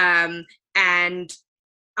 And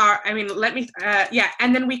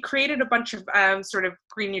then we created a bunch of sort of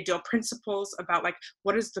Green New Deal principles about like,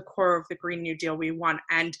 what is the core of the Green New Deal we want?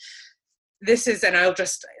 And this is, and I'll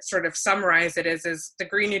just sort of summarize it, is the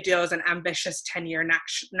Green New Deal is an ambitious 10-year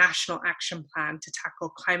national action plan to tackle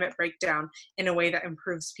climate breakdown in a way that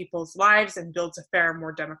improves people's lives and builds a fair,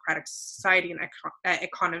 more democratic society and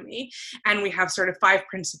economy. And we have sort of 5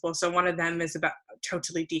 principles. So one of them is about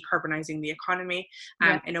totally decarbonizing the economy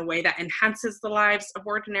in a way that enhances the lives of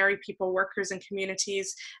ordinary people, workers, and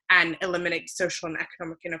communities, and eliminates social and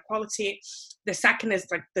economic inequality. The second is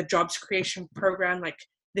like the jobs creation program. Like,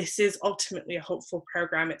 this is ultimately a hopeful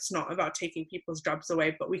program. It's not about taking people's jobs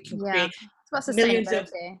away, but we can create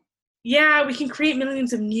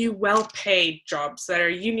millions of new well-paid jobs that are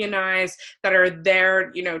unionized, that are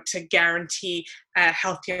there, to guarantee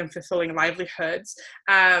healthy and fulfilling livelihoods.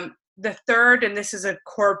 The third, and this is a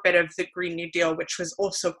core bit of the Green New Deal, which was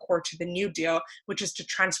also core to the New Deal, which is to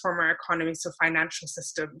transform our economy so financial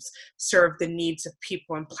systems serve the needs of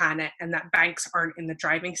people and planet, and that banks aren't in the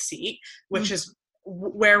driving seat, which is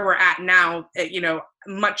where we're at now.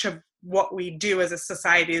 Much of what we do as a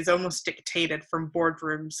society is almost dictated from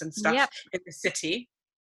boardrooms and stuff in the city.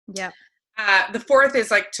 The fourth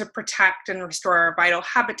is like to protect and restore our vital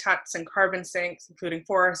habitats and carbon sinks, including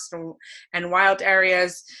forests and wild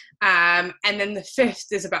areas. And then the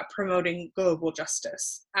fifth is about promoting global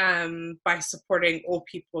justice by supporting all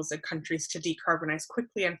peoples and countries to decarbonize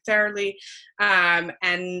quickly and fairly.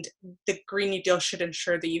 And the Green New Deal should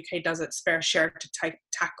ensure the UK does its fair share to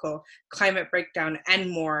tackle climate breakdown and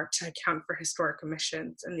more, to account for historic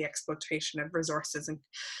emissions and the exploitation of resources and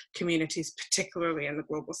communities, particularly in the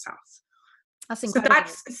global south. That's So incredible.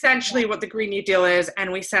 that's essentially what the Green New Deal is.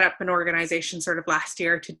 And we set up an organization sort of last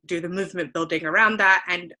year to do the movement building around that.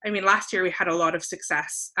 And I mean, last year we had a lot of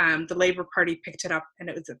success. The Labour Party picked it up, and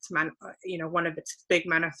it was one of its big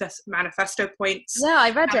manifesto points. Yeah,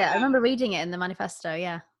 I read it. I remember reading it in the manifesto.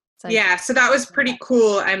 Yeah. So that was pretty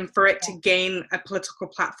cool for it to gain a political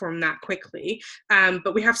platform that quickly.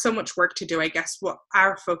 But we have so much work to do. I guess what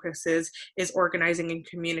our focus is organizing in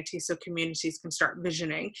communities, so communities can start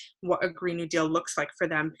visioning what a Green New Deal looks like for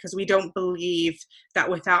them, because we don't believe that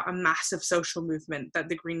without a massive social movement that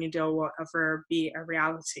the Green New Deal will ever be a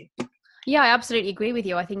reality. Yeah, I absolutely agree with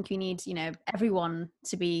you. I think you need, everyone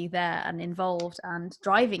to be there and involved and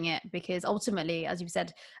driving it, because ultimately, as you've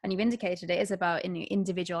said and you've indicated, it is about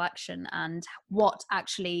individual action and what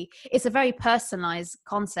actually, it's a very personalized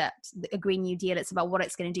concept, a Green New Deal. It's about what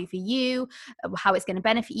it's going to do for you, how it's going to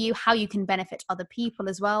benefit you, how you can benefit other people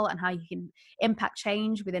as well, and how you can impact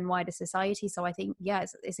change within wider society. So I think, yeah,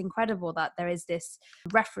 it's incredible that there is this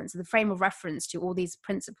reference, the frame of reference to all these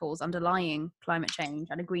principles underlying climate change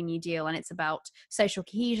and a Green New Deal. And it's about social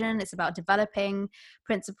cohesion. It's about developing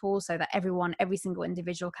principles so that every single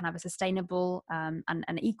individual can have a sustainable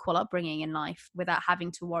and equal upbringing in life without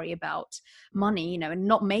having to worry about money, and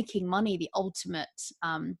not making money the ultimate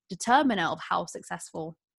determiner of how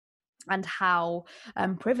successful and how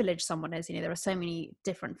privileged someone is. There are so many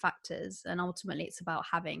different factors, and ultimately it's about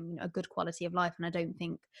having a good quality of life. And I don't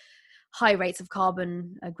think high rates of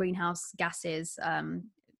carbon, greenhouse gases,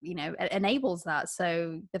 enables that.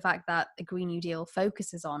 So the fact that the Green New Deal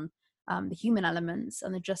focuses on the human elements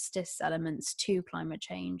and the justice elements to climate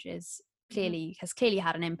change has clearly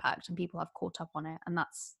had an impact, and people have caught up on it, and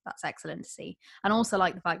that's excellent to see. And also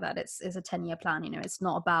like the fact that it's a 10-year plan. It's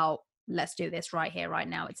not about let's do this right here, right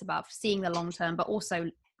now. It's about seeing the long term, but also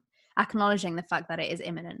acknowledging the fact that it is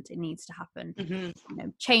imminent. It needs to happen.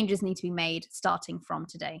 Changes need to be made starting from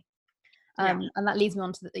today. And that leads me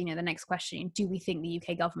on to the next question. Do we think the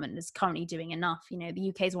UK government is currently doing enough? The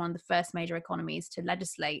UK is one of the first major economies to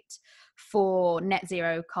legislate for net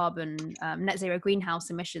zero greenhouse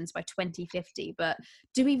emissions by 2050. But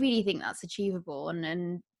do we really think that's achievable?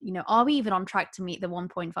 And are we even on track to meet the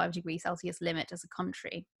 1.5 degrees Celsius limit as a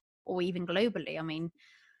country, or even globally? I mean,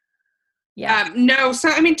 no. So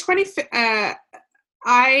I mean,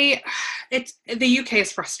 the UK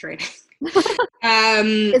is frustrating.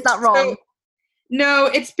 Is that wrong? No,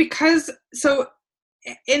 it's because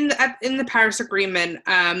in the Paris Agreement,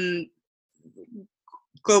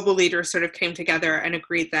 global leaders sort of came together and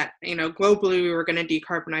agreed that globally we were going to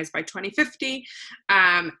decarbonize by 2050,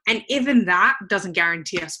 and even that doesn't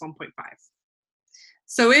guarantee us 1.5.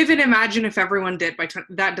 So even imagine if everyone did by 20,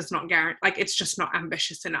 that does not guarantee, it's just not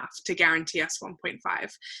ambitious enough to guarantee us 1.5.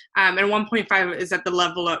 And 1.5 is at the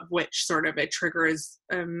level at which sort of it triggers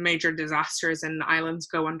major disasters and islands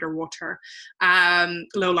go underwater,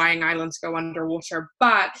 low-lying islands go underwater.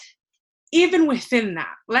 But even within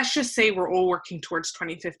that, let's just say we're all working towards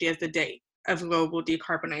 2050 as the date of global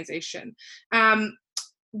decarbonization.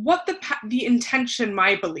 What the intention,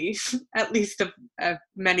 my belief, at least of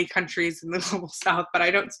many countries in the global south, but I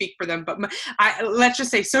don't speak for them, but let's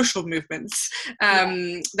just say social movements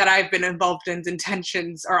that I've been involved in,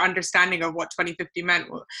 intentions or understanding of what 2050 meant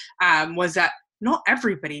was that not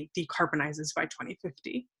everybody decarbonizes by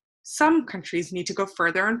 2050. Some countries need to go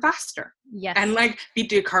further and faster, and be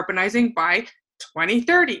decarbonizing by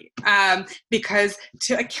 2030, because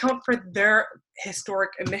to account for their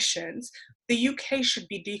historic emissions, the UK should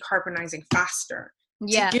be decarbonizing faster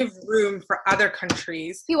to give room for other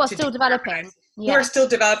countries who are still developing,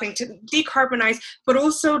 to decarbonize, but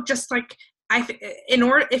also just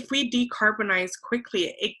if we decarbonize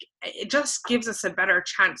quickly, it just gives us a better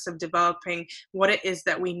chance of developing what it is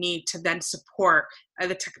that we need to then support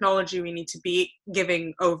the technology we need to be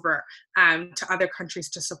giving over to other countries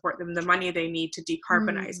to support them, the money they need to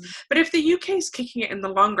decarbonize. But if the UK is kicking it in the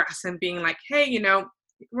long grass and being like, hey,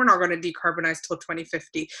 we're not going to decarbonize till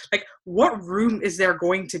 2050. What room is there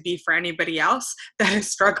going to be for anybody else that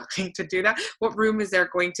is struggling to do that? What room is there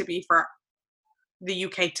going to be for the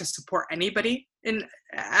UK to support anybody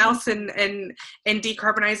else in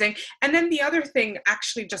decarbonizing? And then the other thing,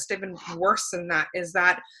 actually just even worse than that, is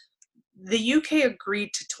that the UK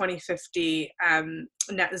agreed to 2050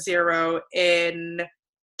 net zero in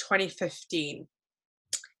 2015.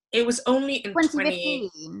 It was only in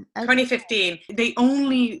 2015. They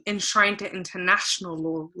only enshrined it into national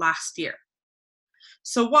law last year.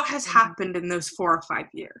 So what has happened in those 4 or 5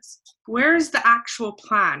 years? Where is the actual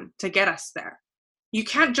plan to get us there? You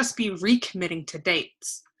can't just be recommitting to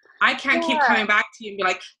dates. I can't keep coming back to you and be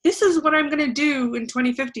like, this is what I'm going to do in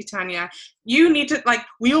 2050, Tanya. You need to, like,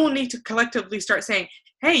 we all need to collectively start saying,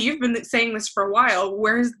 hey, you've been saying this for a while.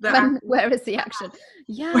 Where is the action?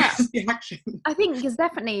 Yeah. Where's the action? I think there's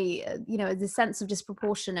definitely, the sense of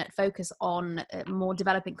disproportionate focus on more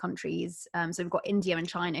developing countries. So we've got India and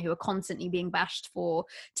China who are constantly being bashed for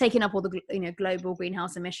taking up all the, global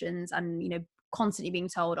greenhouse emissions and, constantly being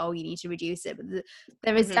told, oh, you need to reduce it. But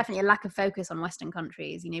there is definitely a lack of focus on Western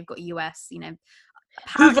countries. You've got US,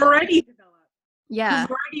 who've already developed. Yeah.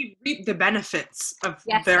 Who've already reaped the benefits of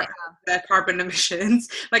their carbon emissions,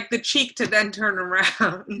 like the cheek to then turn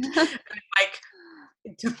around and, like,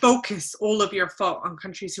 to focus all of your fault on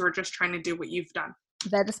countries who are just trying to do what you've done.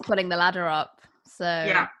 They're just putting the ladder up. So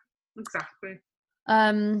yeah, exactly.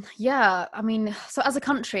 I mean, so as a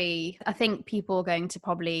country, I think people are going to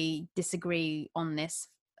probably disagree on this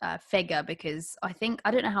figure, because I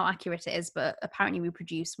don't know how accurate it is, but apparently we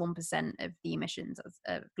produce 1% of the emissions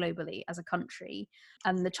globally as a country.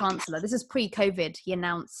 And the Chancellor, this is pre-COVID, he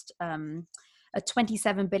announced a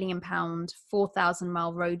 £27 billion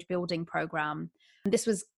 4,000-mile road building programme. And this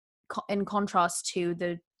was in contrast to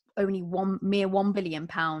the only £1 billion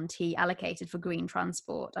he allocated for green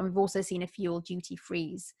transport. And we've also seen a fuel duty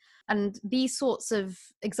freeze. And these sorts of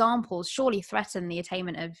examples surely threaten the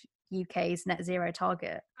attainment of UK's net zero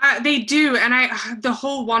target. They do, and the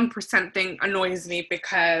whole 1% thing annoys me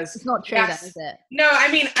because it's not true, then, is it? No, I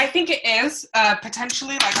mean, I think it is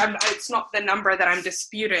potentially. Like, it's not the number that I'm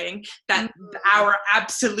disputing. That our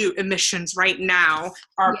absolute emissions right now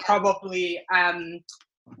are probably,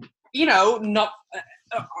 not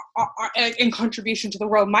in contribution to the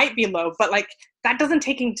world might be low, but like that doesn't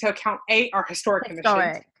take into account our historic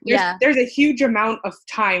emissions. There's a huge amount of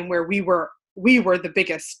time where we were the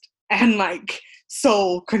biggest and like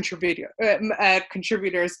sole contributors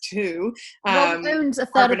to owns a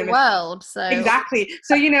third of the world. So exactly.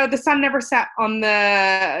 So the sun never set on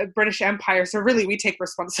the British Empire. So really, we take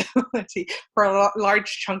responsibility for a large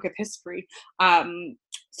chunk of history.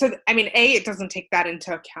 So I mean, it doesn't take that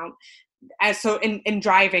into account. So in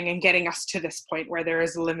driving and getting us to this point where there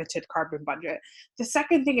is a limited carbon budget. The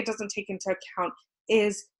second thing it doesn't take into account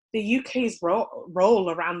is the UK's role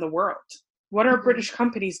around the world. What are British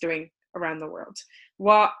companies doing around the world?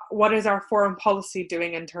 What is our foreign policy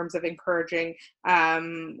doing in terms of encouraging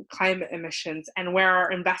climate emissions, and where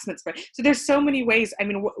are investments going? So there's so many ways. I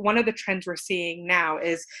mean, one of the trends we're seeing now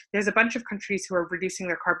is there's a bunch of countries who are reducing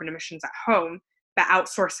their carbon emissions at home, but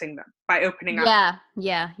outsourcing them by opening up.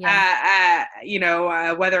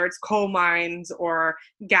 Whether it's coal mines or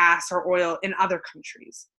gas or oil in other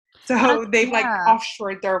countries. So they've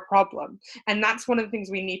offshored their problem. And that's one of the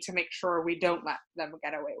things we need to make sure we don't let them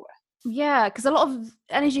get away with. Yeah, because a lot of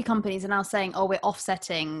energy companies are now saying, oh, we're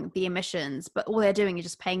offsetting the emissions, but all they're doing is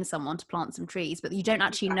just paying someone to plant some trees, but you don't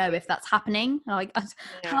actually know if that's happening. Like,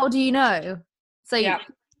 how do you know? So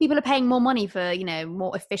people are paying more money for,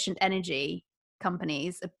 more efficient energy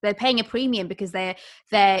companies. They're paying a premium because they're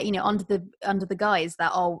under the guise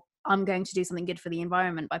that, oh, I'm going to do something good for the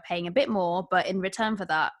environment by paying a bit more, but in return for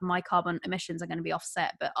that, my carbon emissions are going to be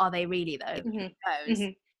offset. But are they really, though? Who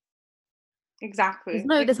knows? Exactly.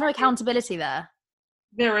 There's no accountability there.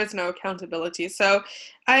 There is no accountability. So,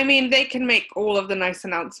 I mean, they can make all of the nice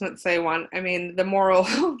announcements they want. I mean, the moral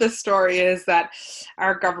of the story is that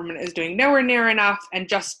our government is doing nowhere near enough. And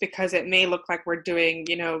just because it may look like we're doing,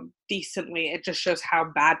 decently, it just shows how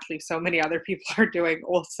badly so many other people are doing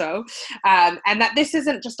also. And that this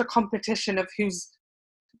isn't just a competition of who's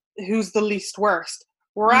the least worst.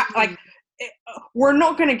 We're at like, we're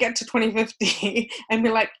not going to get to 2050 and be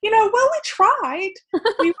like, we tried.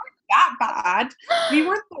 We weren't that bad. We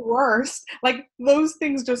weren't the worst. Like, those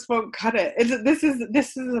things just won't cut it. This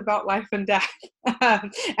is about life and death.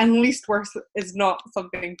 And least worst is not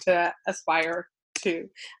something to aspire to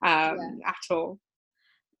at all.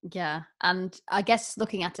 Yeah. And I guess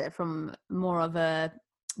looking at it from more of a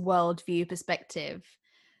worldview perspective,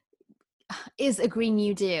 is a Green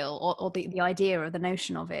New Deal or the idea or the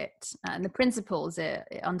notion of it and the principles it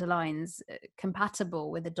underlines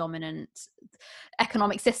compatible with the dominant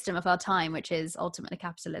economic system of our time, which is ultimately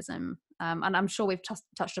capitalism? And I'm sure we've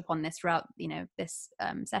touched upon this throughout this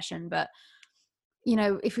session, but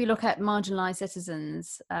if we look at marginalized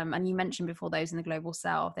citizens, and you mentioned before those in the global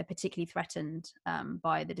south, they're particularly threatened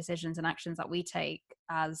by the decisions and actions that we take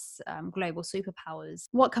as global superpowers.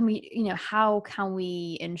 What can we, how can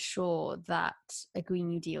we ensure that a Green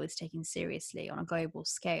New Deal is taken seriously on a global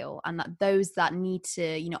scale, and that those that need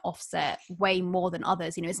to, offset way more than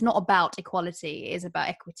others, it's not about equality, it is about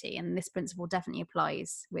equity. And this principle definitely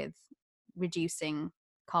applies with reducing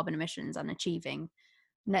carbon emissions and achieving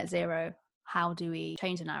net zero, how do we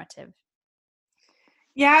change the narrative?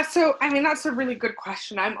 Yeah, so I mean that's a really good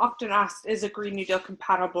question. I'm often asked, is a Green New Deal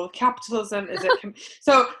compatible with capitalism? Is it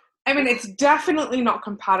so? I mean, it's definitely not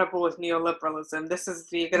compatible with neoliberalism. This is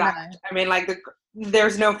the No. exact. I mean, like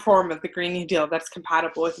there's no form of the Green New Deal that's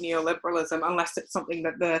compatible with neoliberalism unless it's something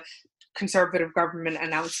that the conservative government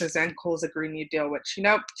announces and calls a Green New Deal, which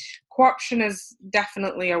co-option is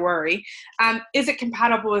definitely a worry. Is it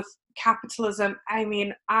compatible with capitalism? I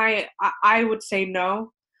mean, I would say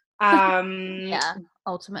no. Yeah,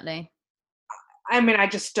 ultimately. I mean, I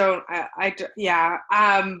just don't, yeah.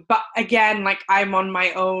 But again, like I'm on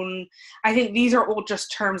my own. I think these are all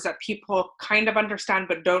just terms that people kind of understand,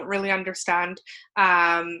 but don't really understand.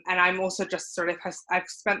 And I'm also just I've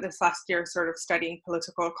spent this last year sort of studying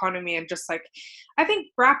political economy and just like, I think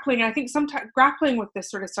sometimes grappling with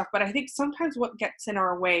this sort of stuff, but I think sometimes what gets in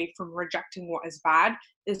our way from rejecting what is bad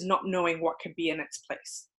is not knowing what could be in its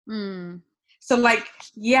place. Mm. So like,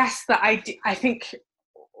 yes, I think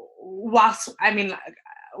whilst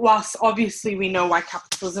obviously we know why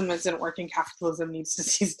capitalism isn't working, capitalism needs to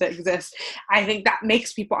cease to exist. I think that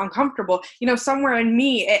makes people uncomfortable. Somewhere in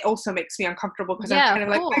me, it also makes me uncomfortable because I'm kind of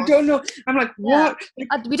like, I don't know. I'm like, what?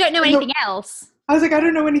 Like, we don't know anything else. I was like, I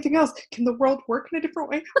don't know anything else. Can the world work in a different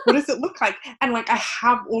way? What does it look like? And like, I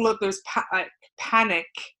have all of those panic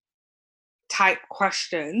type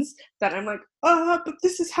questions that I'm like, but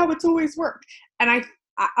this is how it's always worked. And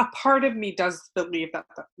a part of me does believe that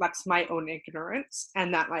that's my own ignorance,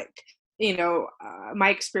 and that like, my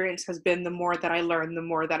experience has been the more that I learn, the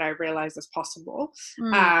more that I realize is possible.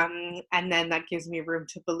 And then that gives me room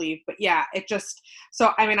to believe. But yeah,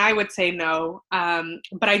 so I mean, I would say no.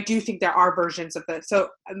 But I do think there are versions of it. So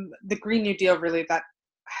the Green New Deal really that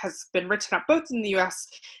has been written up both in the US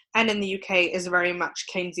and in the UK is very much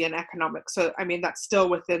Keynesian economics. So I mean that's still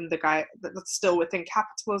within that's still within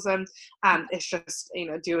capitalism. It's just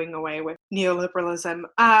doing away with neoliberalism.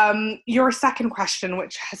 Your second question,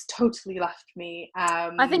 which has totally left me.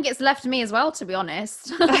 I think it's left me as well, to be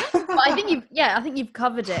honest. But I think you've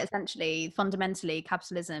covered it essentially. Fundamentally,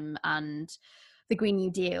 capitalism and the Green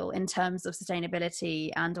New Deal in terms of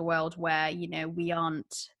sustainability and a world where, we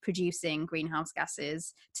aren't producing greenhouse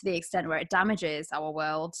gases to the extent where it damages our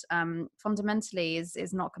world, fundamentally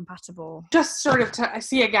is not compatible. Just sort of I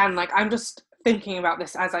see again, like I'm just thinking about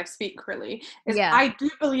this as I speak, really, I do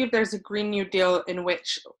believe there's a Green New Deal in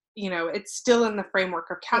which it's still in the framework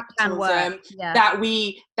of capitalism that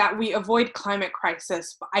we avoid climate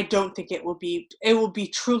crisis, but I don't think it will be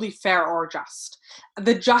truly fair or just.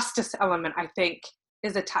 The justice element, I think,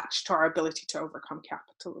 is attached to our ability to overcome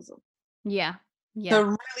capitalism. Yeah. So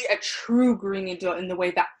really a true Green New Deal in the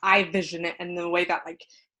way that I vision it and the way that like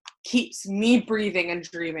keeps me breathing and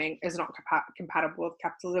dreaming is not compatible with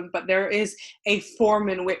capitalism, but there is a form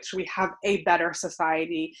in which we have a better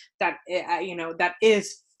society that that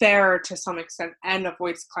is fair to some extent and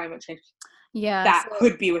avoids climate change. That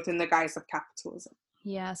could be within the guise of capitalism.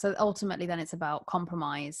 Yeah, so ultimately then it's about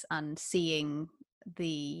compromise and seeing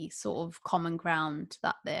the sort of common ground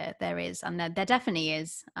that there is, and there definitely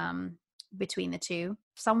is, between the two.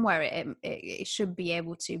 Somewhere it should be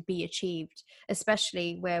able to be achieved,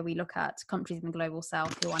 especially where we look at countries in the global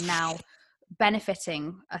south who are now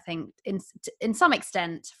benefiting, I think, in some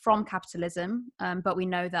extent from capitalism, but we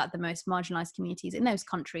know that the most marginalized communities in those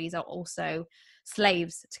countries are also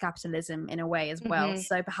slaves to capitalism in a way as well.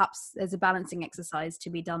 So perhaps there's a balancing exercise to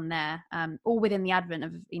be done there, all within the advent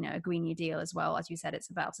of a Green New Deal as well. As you said, it's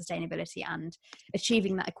about sustainability and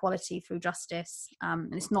achieving that equality through justice,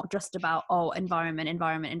 and it's not just about environment.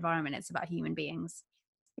 It's about human beings.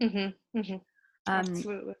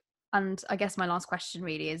 Absolutely. And I guess my last question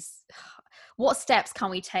really is, what steps can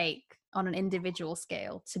we take on an individual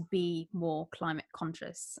scale to be more climate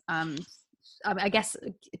conscious? I guess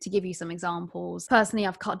to give you some examples, personally,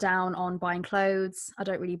 I've cut down on buying clothes. I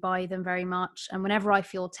don't really buy them very much. And whenever I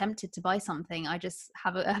feel tempted to buy something, I just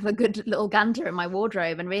have a good little gander in my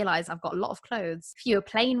wardrobe and realize I've got a lot of clothes. Fewer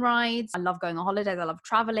plane rides. I love going on holidays. I love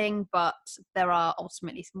traveling, but there are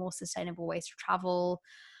ultimately more sustainable ways to travel.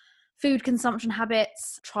 Food consumption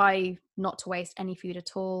habits, try not to waste any food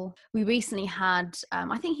at all. We recently had,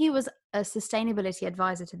 I think he was a sustainability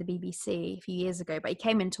advisor to the BBC a few years ago, but he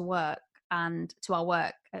came into work and to our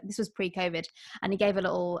work, this was pre-COVID, and he gave a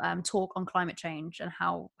little talk on climate change and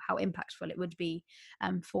how impactful it would be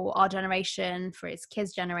for our generation, for his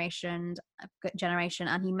kids' generation,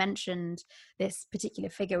 and he mentioned this particular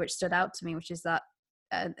figure which stood out to me, which is that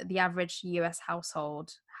the average US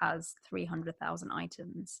household has 300,000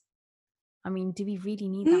 items. I mean, do we really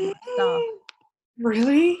need that much stuff?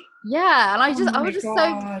 Really? Yeah, and I was just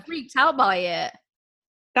so freaked out by it.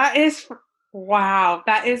 That is, wow.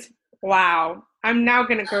 That is, wow. I'm now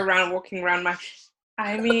going to go around walking around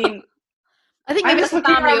I mean, I think I'm maybe just like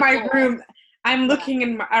a looking family around of my four. room. I'm Yeah.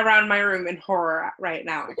 looking around my room in horror right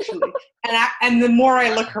now, actually. And the more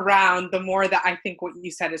I look around, the more that I think what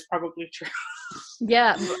you said is probably true.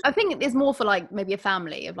 Yeah, I think it's more for like maybe a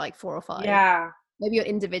family of like 4 or 5. Yeah, Maybe you're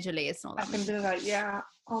individually, it's not I that can many. do that. Yeah.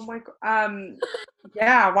 Oh my God.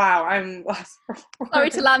 Yeah. Wow. I'm lost for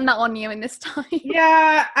Sorry to words. land that on you in this time.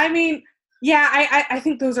 Yeah. I mean, yeah. I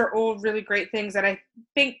think those are all really great things, and I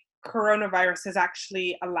think coronavirus has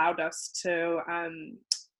actually allowed us to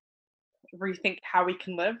rethink how we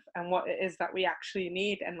can live and what it is that we actually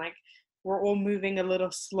need, and like we're all moving a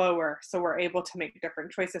little slower, so we're able to make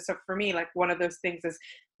different choices. So for me, like one of those things is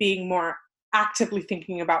being more actively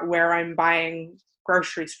thinking about where I'm buying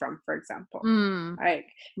groceries from, for example. Like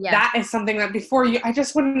Yeah. that is something that before I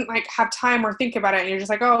just wouldn't like have time or think about it, and you're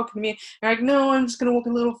just like, oh, can me, you're like, no, I'm just gonna walk a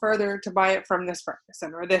little further to buy it from this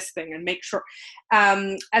person or this thing and make sure.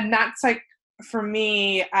 And that's like, for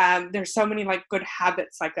me, there's so many like good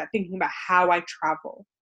habits like that, thinking about how I travel,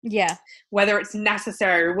 Yeah. whether it's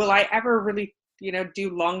necessary, will I ever really do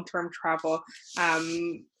long-term travel,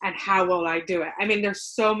 and how will I do it. I mean, there's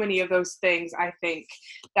so many of those things I think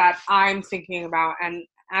that I'm thinking about, and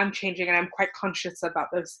I'm changing, and I'm quite conscious about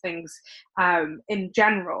those things, in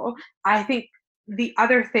general. I think the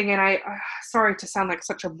other thing, and I sorry to sound like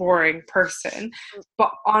such a boring person,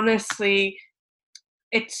 but honestly,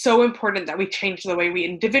 it's so important that we change the way we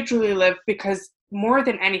individually live, because more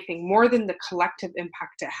than anything, more than the collective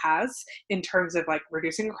impact it has in terms of like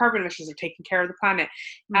reducing carbon emissions or taking care of the planet,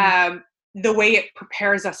 the way it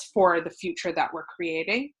prepares us for the future that we're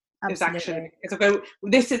creating is actually, Absolutely. it's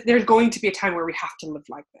okay. There's going to be a time where we have to live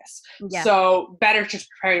like this. Yeah. So better just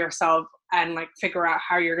prepare yourself and like figure out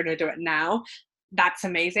how you're going to do it now. That's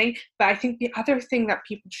amazing. But I think the other thing that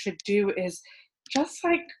people should do is just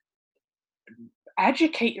like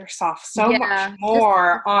educate yourself so much Yeah. Just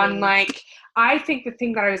more on honestly. like, I think the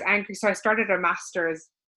thing that I was angry, so I started a master's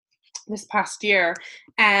this past year,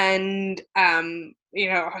 and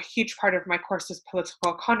a huge part of my course was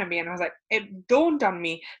political economy, and I was like, it dawned on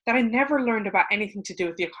me that I never learned about anything to do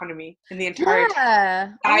with the economy in the entire time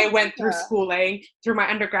Yeah. I went through schooling, through my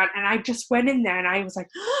undergrad, and I just went in there and I was like,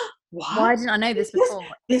 what? Why didn't I know this before?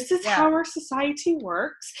 This is Yeah. how our society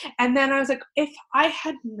works. And then I was like, if I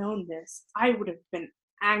had known this, I would have been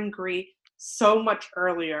angry so much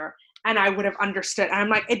earlier, and I would have understood. And I'm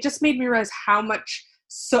like, it just made me realize how much,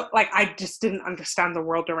 so like I just didn't understand the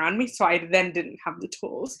world around me, so I then didn't have the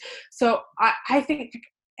tools. So I think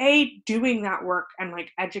doing that work and like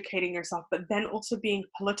educating yourself, but then also being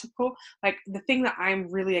political. Like the thing that I'm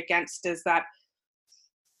really against is that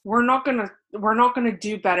we're not gonna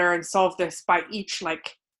do better and solve this by each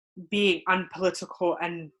like being unpolitical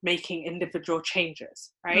and making individual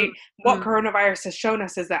changes, right? What coronavirus has shown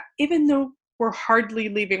us is that even though we're hardly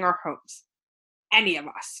leaving our homes, any of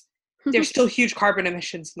us, there's still huge carbon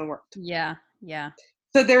emissions in the world. Yeah. Yeah.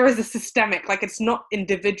 So there is a systemic, like it's not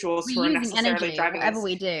individuals who are We're using necessarily energy. driving Whatever this.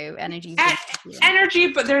 we do, energy is being consumed. Energy,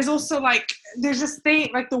 but there's also like, there's this thing,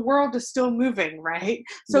 like the world is still moving, right?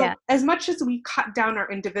 So Yeah. as much as we cut down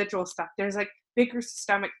our individual stuff, there's like bigger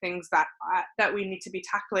systemic things that we need to be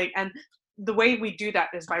tackling, and the way we do that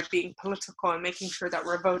is by being political and making sure that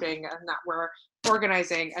we're voting and that we're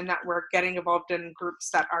organizing and that we're getting involved in groups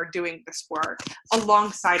that are doing this work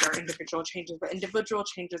alongside our individual changes. But individual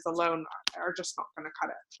changes alone are just not going to cut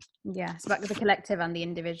it. Yeah. It's about the collective and the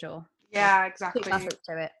individual. Yeah, Two exactly. facets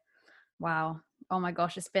to it. Wow. Oh my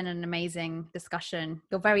gosh, it's been an amazing discussion.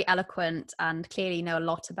 You're very eloquent and clearly know a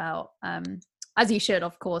lot about, as you should,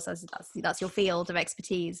 of course, as that's your field of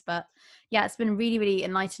expertise. But yeah, it's been really, really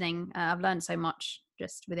enlightening. I've learned so much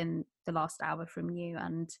just within the last hour from you,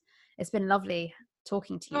 and it's been lovely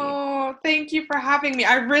talking to you. Oh, thank you for having me.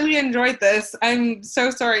 I really enjoyed this. I'm so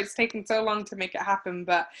sorry it's taken so long to make it happen,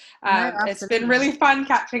 but No, it's been absolutely. really fun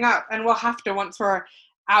catching up, and we'll have to, once we're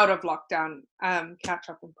out of lockdown, catch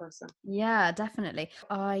up in person. Yeah, definitely.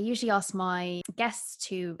 I usually ask my guests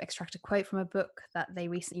to extract a quote from a book that they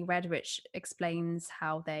recently read, which explains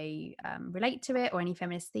how they relate to it, or any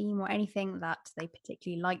feminist theme, or anything that they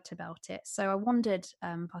particularly liked about it. So I wondered,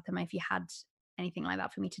 Fatima, if you had anything like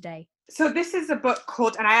that for me today. So this is a book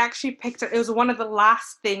called, and I actually picked it, it was one of the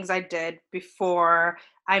last things I did before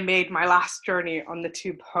I made my last journey on the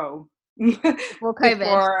tube home. Before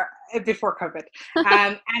COVID. before COVID.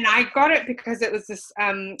 And I got it because it was this,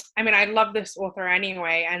 I mean, I love this author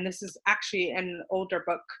anyway, and this is actually an older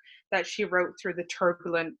book that she wrote through the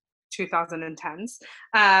turbulent 2010s.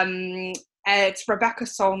 It's Rebecca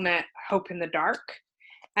Solnit, Hope in the Dark.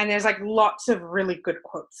 And there's like lots of really good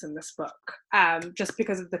quotes in this book, just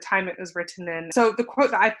because of the time it was written in. So the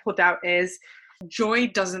quote that I pulled out is, "Joy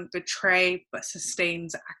doesn't betray, but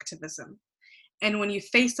sustains activism. And when you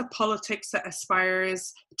face a politics that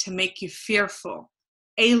aspires to make you fearful,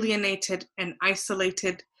 alienated, and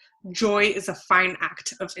isolated, joy is a fine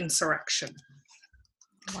act of insurrection."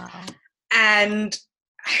 Wow. And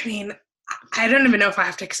I mean, I don't even know if I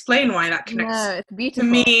have to explain why that connects to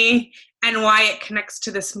me and why it connects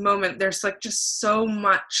to this moment. There's like just so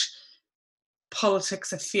much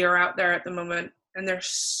politics of fear out there at the moment. And there's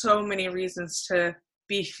so many reasons to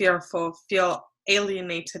be fearful, feel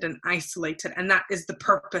alienated and isolated. And that is the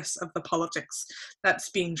purpose of the politics that's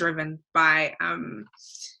being driven by,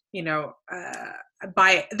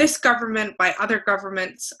 by this government, by other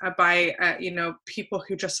governments, by people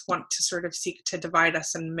who just want to sort of seek to divide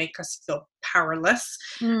us and make us feel powerless.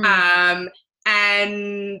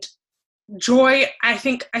 And joy, I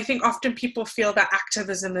think often people feel that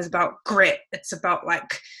activism is about grit. It's about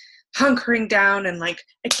like hunkering down and like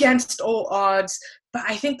against all odds. But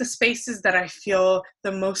I think the spaces that I feel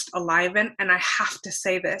the most alive in, and I have to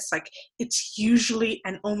say this, like it's usually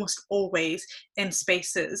and almost always in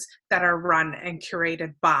spaces that are run and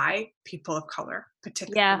curated by people of color,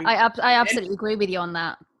 particularly. Yeah, I absolutely agree with you on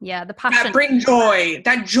that. Yeah, the passion. That bring joy.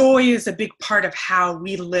 That joy is a big part of how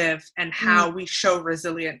we live and how we show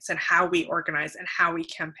resilience and how we organize and how we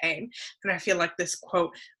campaign. And I feel like this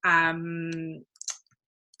quote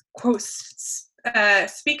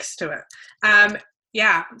speaks to it.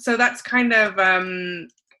 So that's kind of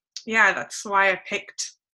that's why I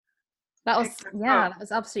picked that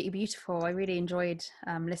was absolutely beautiful. I really enjoyed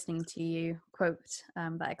listening to you quote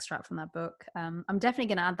that extract from that book. I'm definitely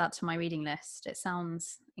going to add that to my reading list. It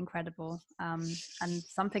sounds incredible, and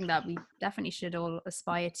something that we definitely should all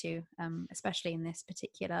aspire to, especially in this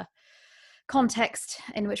particular context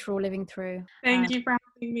in which we're all living through. Thank you for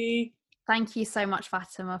having me. Thank you so much,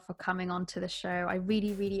 Fatima, for coming on to the show. I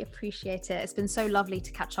really, really appreciate it. It's been so lovely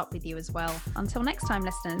to catch up with you as well. Until next time,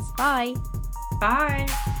 listeners. Bye. Bye.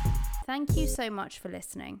 Thank you so much for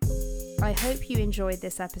listening. I hope you enjoyed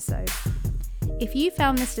this episode. If you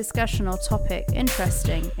found this discussion or topic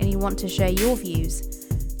interesting and you want to share your views,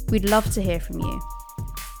 we'd love to hear from you.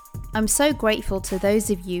 I'm so grateful to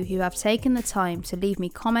those of you who have taken the time to leave me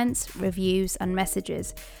comments, reviews, and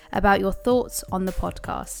messages about your thoughts on the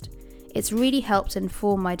podcast. It's really helped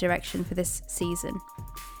inform my direction for this season.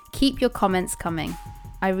 Keep your comments coming.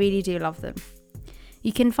 I really do love them.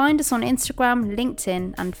 You can find us on Instagram,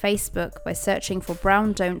 LinkedIn, and Facebook by searching for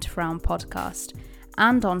Brown Don't Frown Podcast,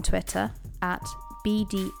 and on Twitter at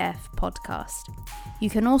BDF Podcast. You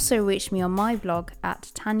can also reach me on my blog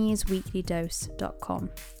at tanyasweeklydose.com.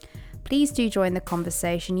 Please do join the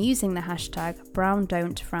conversation using the hashtag Brown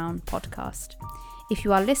Don't Frown Podcast. If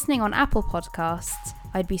you are listening on Apple Podcasts,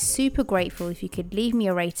 I'd be super grateful if you could leave me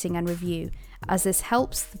a rating and review, as this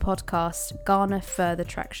helps the podcast garner further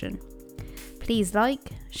traction. Please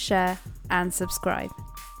like, share, and subscribe.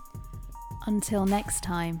 Until next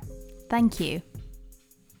time, thank you.